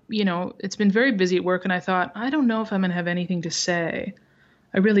 and it's been very busy at work, and I thought, I don't know if I'm going to have anything to say.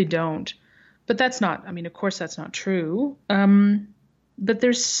 I really don't. But that's not. I mean, of course, that's not true. But there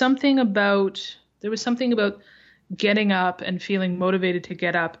was something about getting up and feeling motivated to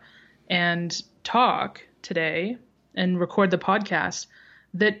get up and talk today and record the podcast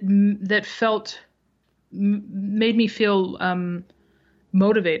that made me feel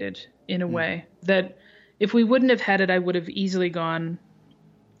motivated in a way that if we wouldn't have had it, I would have easily gone,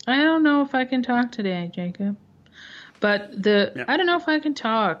 I don't know if I can talk today, Jacob. But I don't know if I can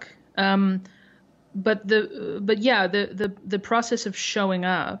talk. But the process of showing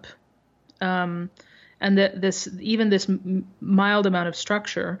up, and this mild amount of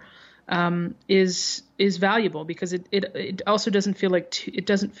structure, is valuable because it also doesn't feel like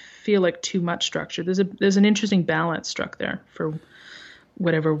too much structure. There's an interesting balance struck there for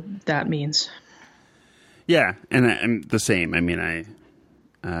whatever that means. Yeah, and I'm the same. I mean,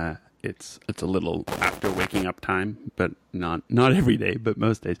 it's a little after waking up time, but not every day, but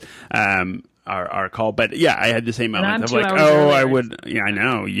most days. Our call, but yeah, I had the same moment of like, I would. Yeah, I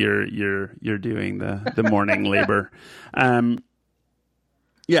know you're doing the morning labor.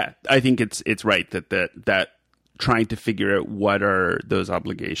 Yeah, I think it's right that trying to figure out what are those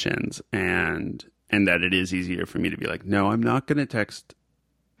obligations and that it is easier for me to be like, no, I'm not going to text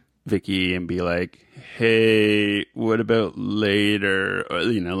Vicky and be like, hey, what about later? Or,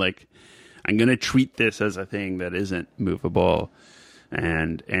 like I'm going to treat this as a thing that isn't movable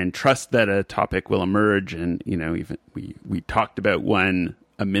and trust that a topic will emerge. And, even we talked about one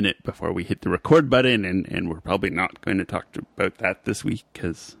a minute before we hit the record button and we're probably not going to talk about that this week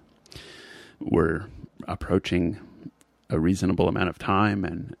because we're approaching a reasonable amount of time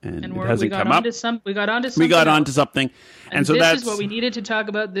and it hasn't come up. We got onto something. And so this is what we needed to talk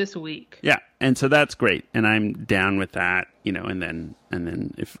about this week. Yeah. And so that's great. And I'm down with that, and then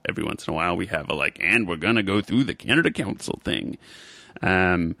if every once in a while we have and we're going to go through the Canada Council thing,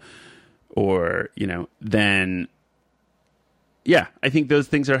 then yeah, I think those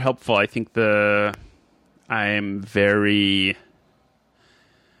things are helpful. I think I am very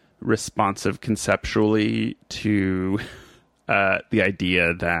responsive conceptually to the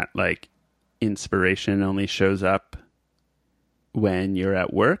idea that inspiration only shows up when you're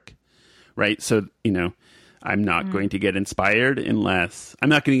at work, right? So, I'm not going to get inspired I'm not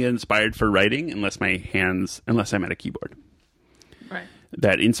going to get inspired for writing unless I'm at a keyboard. Right.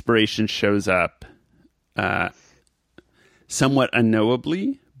 That inspiration shows up somewhat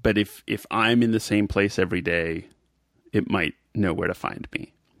unknowably, but if I'm in the same place every day, it might know where to find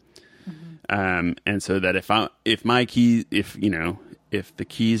me. And so that if the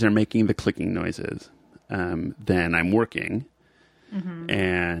keys are making the clicking noises, then I'm working.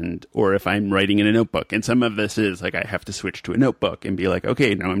 Or if I'm writing in a notebook, and some of this is I have to switch to a notebook and be like,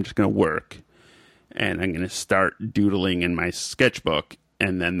 okay, now I'm just going to work and I'm going to start doodling in my sketchbook.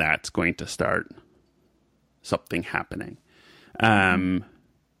 And then that's going to start something happening.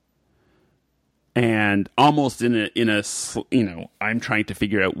 And almost in a I'm trying to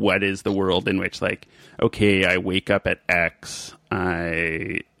figure out what is the world in which okay, I wake up at X,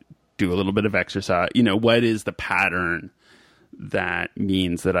 I do a little bit of exercise, what is the pattern that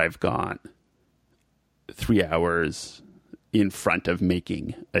means that I've got 3 hours in front of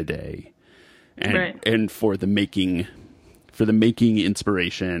making a day. And, right. And for the making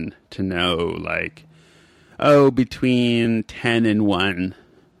inspiration to know between 10 and 1,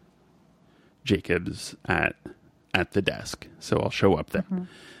 Jacob's at the desk, so I'll show up there.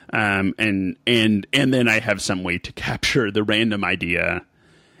 And then I have some way to capture the random idea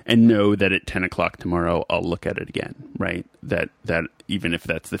and know that at 10 o'clock tomorrow I'll look at it again, right? That even if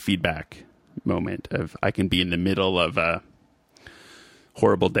that's the feedback moment of I can be in the middle of a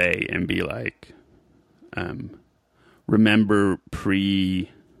horrible day and be like, remember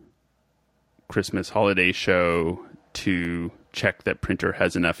pre-Christmas holiday show to check that printer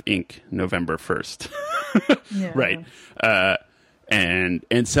has enough ink November 1st. Yeah. Right.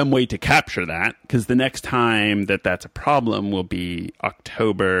 And some way to capture that, because the next time that's a problem will be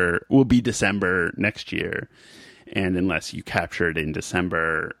December next year. And unless you capture it in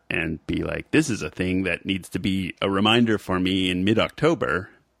December and be like, this is a thing that needs to be a reminder for me in mid-October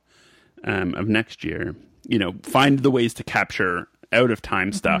of next year, find the ways to capture out of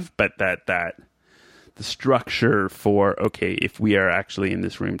time stuff, but that the structure for, okay, if we are actually in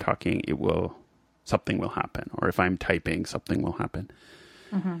this room talking, something will happen. Or if I'm typing, something will happen.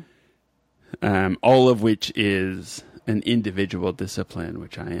 All of which is an individual discipline,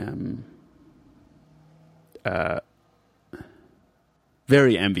 which I am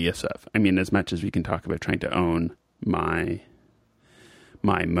very envious of. I mean, as much as we can talk about trying to own my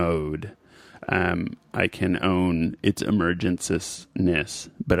mode, I can own its emergenceness,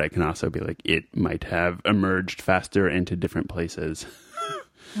 but I can also be like, it might have emerged faster into different places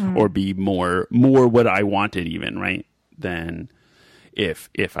or be more what I wanted even, right? Than if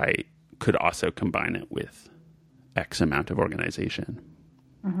I could also combine it with X amount of organization.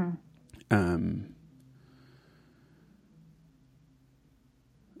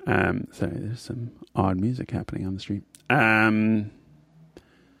 Sorry, there's some odd music happening on the street.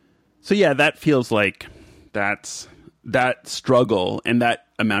 So yeah, that feels like that struggle and that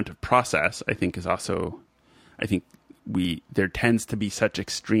amount of process, I think, is also, there tends to be such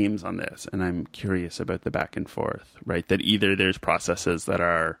extremes on this, and I'm curious about the back and forth, right? That either there's processes that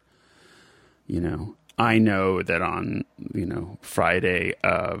are, I know that on, Friday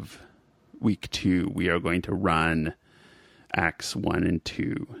of week 2, we are going to run acts 1 and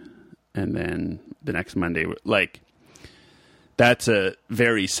 2, and then the next Monday, like, that's a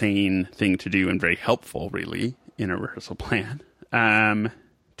very sane thing to do and very helpful, really, in a rehearsal plan,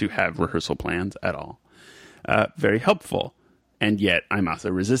 to have rehearsal plans at all. Very helpful. And yet I'm also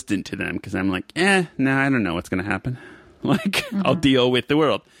resistant to them because I'm like, no, I don't know what's going to happen. Like, I'll deal with the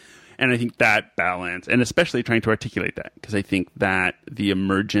world. And I think that balance, and especially trying to articulate that, because I think that the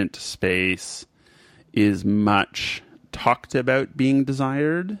emergent space is much talked about being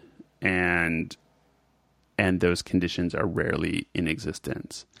desired, and those conditions are rarely in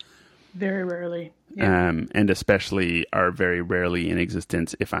existence. Very rarely. Yeah. And especially are very rarely in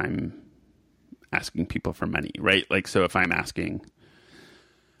existence if I'm asking people for money, right? Like, so if I'm asking,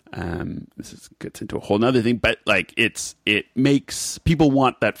 gets into a whole nother thing, but like it makes people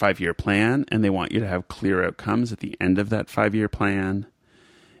want that 5-year plan, and they want you to have clear outcomes at the end of that 5-year plan.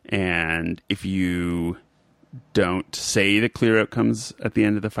 And if you don't say the clear outcomes at the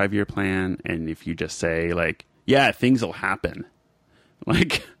end of the 5-year plan, and if you just say like, yeah, things will happen,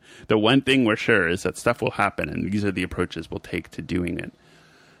 like the one thing we're sure is that stuff will happen, and these are the approaches we'll take to doing it.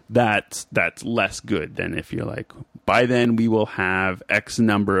 That's less good than if you're like, by then we will have X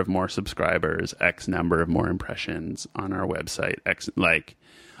number of more subscribers, X number of more impressions on our website. Like,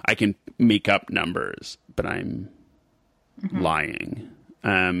 I can make up numbers, but I'm lying.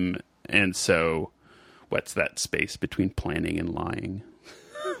 And so what's that space between planning and lying?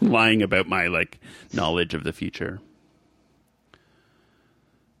 Lying about my like knowledge of the future.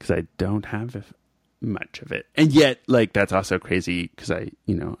 Because I don't have much of it. And yet, like, that's also crazy because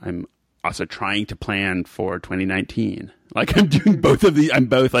I'm also trying to plan for 2019. Like, I'm doing both of these. I'm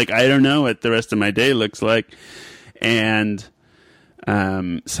both like, I don't know what the rest of my day looks like. And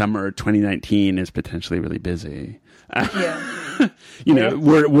summer 2019 is potentially really busy. Yeah.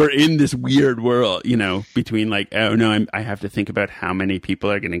 We're in this weird world, between like, oh no, I have to think about how many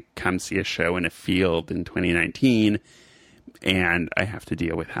people are going to come see a show in a field in 2019. And I have to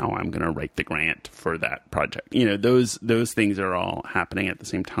deal with how I'm going to write the grant for that project. Those things are all happening at the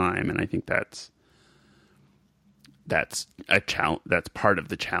same time, and I think that's a challenge. That's part of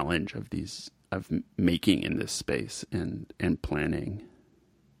the challenge of making in this space and planning.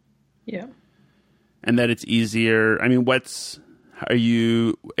 Yeah, and that it's easier. I mean, are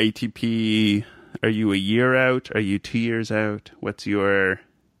you ATP? Are you a year out? Are you 2 years out? What's your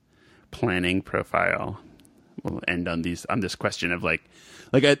planning profile? We'll end on this question of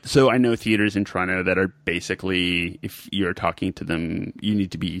so I know theaters in Toronto that are basically, if you're talking to them, you need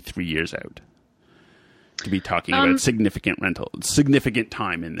to be 3 years out to be talking about significant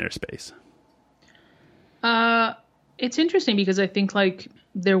time in their space. It's interesting because I think like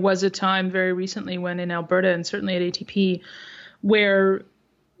there was a time very recently when in Alberta and certainly at ATP where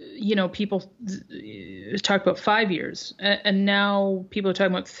people talk about 5 years, and now people are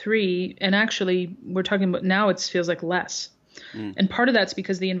talking about 3, and actually we're talking about now it feels like less. And part of that's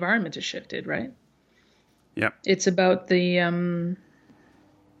because the environment has shifted, right? Yeah. It's about what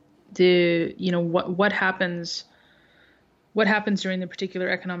happens during the particular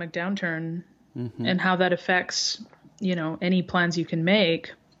economic downturn and how that affects, any plans you can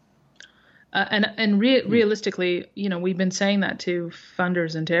make. Realistically, we've been saying that to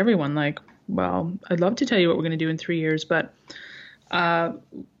funders and to everyone, like, well, I'd love to tell you what we're going to do in 3 years, but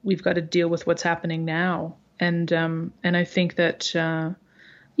we've got to deal with what's happening now. And I think that,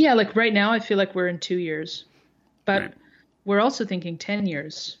 like right now, I feel like we're in 2 years, but we're also thinking 10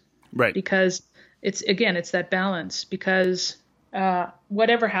 years, right? Because it's that balance, because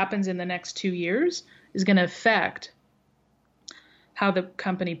whatever happens in the next 2 years is going to affect how the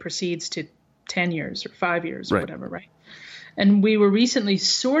company proceeds to 10 years or 5 years or whatever, right? And we were recently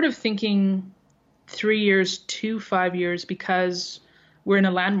sort of thinking 3 years to 5 years, because we're in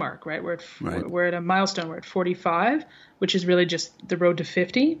a landmark, right? We're at a milestone. We're at 45, which is really just the road to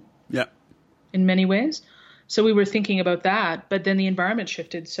 50. Yeah. In many ways. So we were thinking about that, but then the environment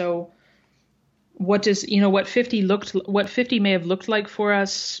shifted. So what 50 may have looked like for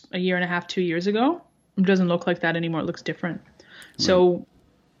us a year and a half, 2 years ago, it doesn't look like that anymore. It looks different. Right. So,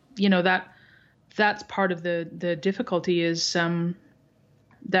 that's part of the difficulty, is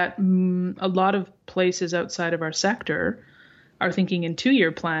that a lot of places outside of our sector are thinking in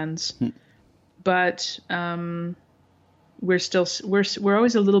 2-year plans, but we're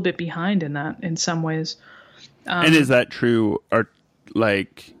always a little bit behind in that in some ways. And is that true?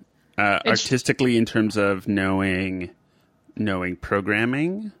 Artistically, in terms of knowing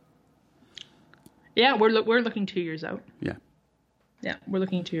programming? Yeah, we're looking 2 years out. Yeah, we're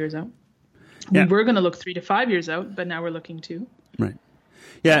looking 2 years out. Yeah. We were going to look 3 to 5 years out, but now we're looking 2. Right.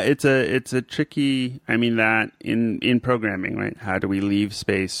 Yeah, it's a tricky. I mean, that in programming, right? How do we leave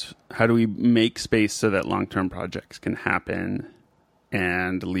space? How do we make space so that long-term projects can happen,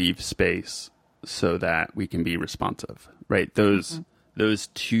 and leave space so that we can be responsive, right? Those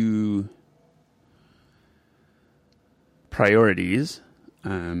two priorities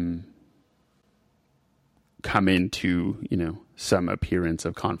come into, some appearance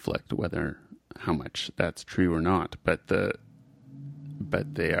of conflict, whether how much that's true or not, but they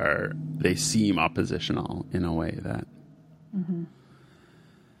seem oppositional in a way that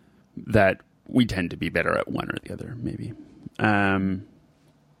that we tend to be better at one or the other, maybe.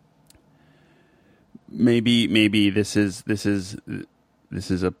 Maybe this is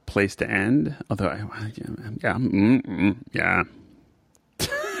a place to end. Although I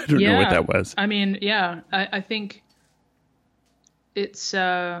don't know what that was. I mean, I think it's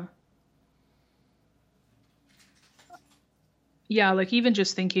like even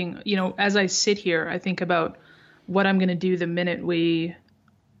just thinking, as I sit here, I think about what I'm going to do the minute we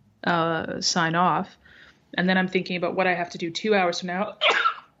sign off, and then I'm thinking about what I have to do 2 hours from now.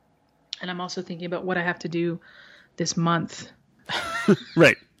 And I'm also thinking about what I have to do this month.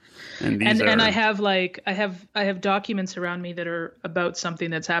 Right. And I have documents around me that are about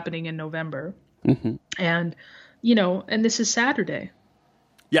something that's happening in November. Mm-hmm. And and this is Saturday.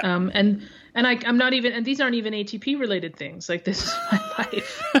 Yeah. And I'm not even, and these aren't even ATP related things. Like, this is my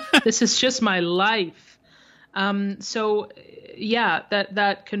life. This is just my life. So yeah,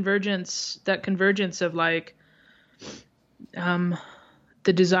 that convergence of like,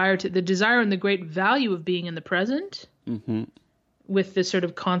 the desire and the great value of being in the present, with this sort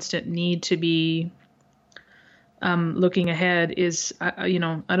of constant need to be looking ahead is, I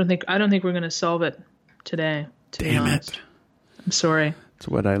don't think we're going to solve it today. To be honest, I'm sorry. It's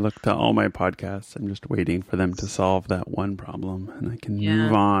what I look to all my podcasts. I'm just waiting for them to solve that one problem, and I can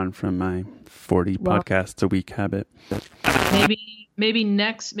move on from my 40 podcasts a week habit.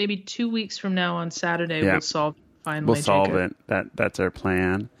 Maybe 2 weeks from now on Saturday we'll solve it. Finally, we'll solve it. That's our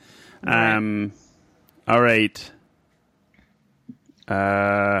plan. Right. All right.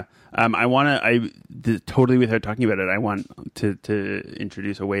 I want to, totally without talking about it, I want to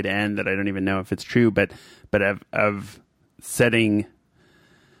introduce a way to end that I don't even know if it's true, but of setting,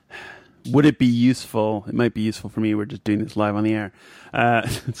 would it be useful? It might be useful for me. We're just doing this live on the air.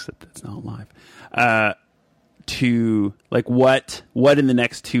 That's not live. To like, what in the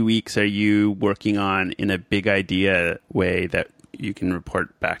next 2 weeks are you working on in a big idea way that you can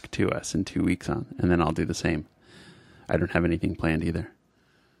report back to us in 2 weeks on, and then I'll do the same. I don't have anything planned either.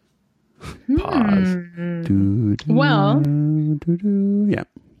 Pause. Well, yeah.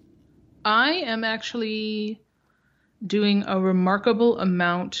 I am actually doing a remarkable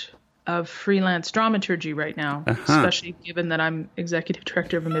amount of freelance dramaturgy right now, especially given that I'm executive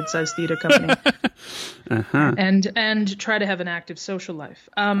director of a mid-sized theater company, and try to have an active social life.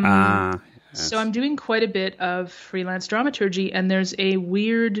 Yes. So I'm doing quite a bit of freelance dramaturgy, and there's a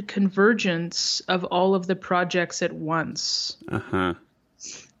weird convergence of all of the projects at once.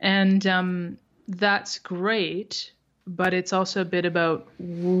 And that's great, but it's also a bit about,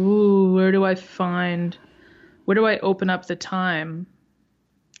 where do I open up the time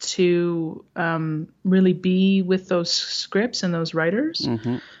to really be with those scripts and those writers,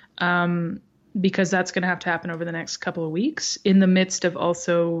 because that's going to have to happen over the next couple of weeks, in the midst of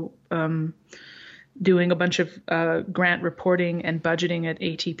also doing a bunch of grant reporting and budgeting at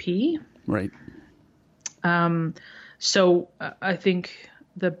ATP. Right. So I think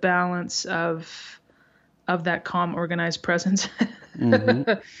balance of that calm, organized presence,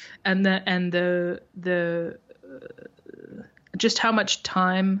 Mm-hmm. and the just how much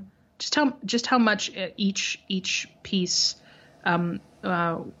time, just how much each piece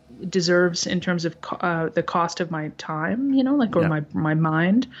deserves in terms of the cost of my time, like, or my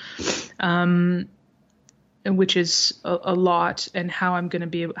mind, which is a lot, and how I'm going to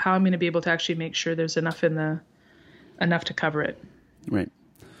be able to actually make sure there's enough to cover it. Right.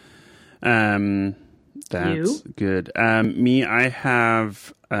 That's good. Me, I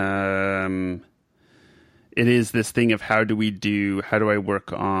have, it is this thing of how do I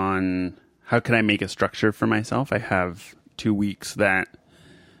work on, how can I make a structure for myself? I have 2 weeks that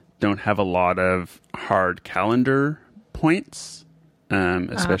don't have a lot of hard calendar points,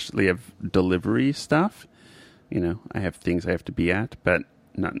 especially of delivery stuff. I have things I have to be at, but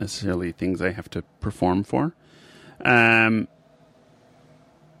not necessarily things I have to perform for.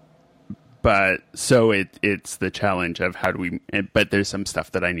 But so it's the challenge of how do we, but there's some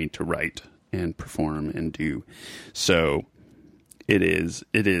stuff that I need to write and perform and do. So it is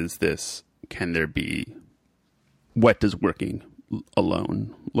this, can there be, what does working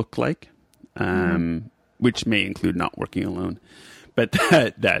alone look like? Which may include not working alone, but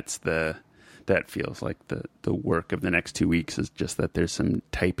that feels like the work of the next 2 weeks is just that there's some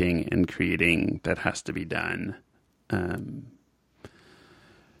typing and creating that has to be done.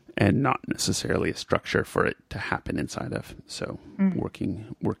 And not necessarily a structure for it to happen inside of. So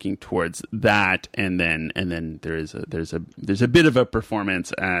working towards that, and then there's a bit of a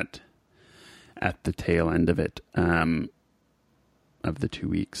performance at the tail end of it, of the 2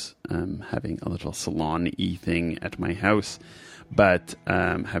 weeks, having a little salon-y thing at my house, but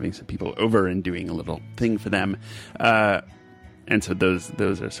having some people over and doing a little thing for them, and so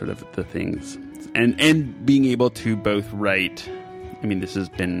those are sort of the things, and being able to both write. I mean, this has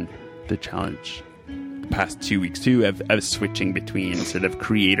been the challenge the past 2 weeks too, of switching between sort of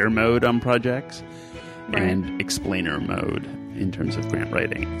creator mode on projects and explainer mode in terms of grant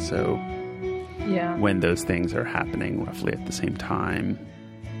writing. So when those things are happening roughly at the same time,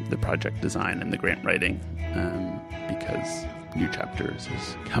 the project design and the grant writing, because new chapters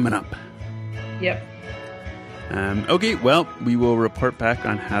is coming up. Yep. Okay, well, we will report back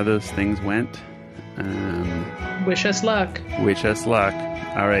on how those things went. Wish us luck.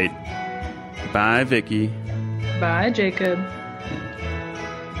 All right. Bye, Vicky. Bye, Jacob.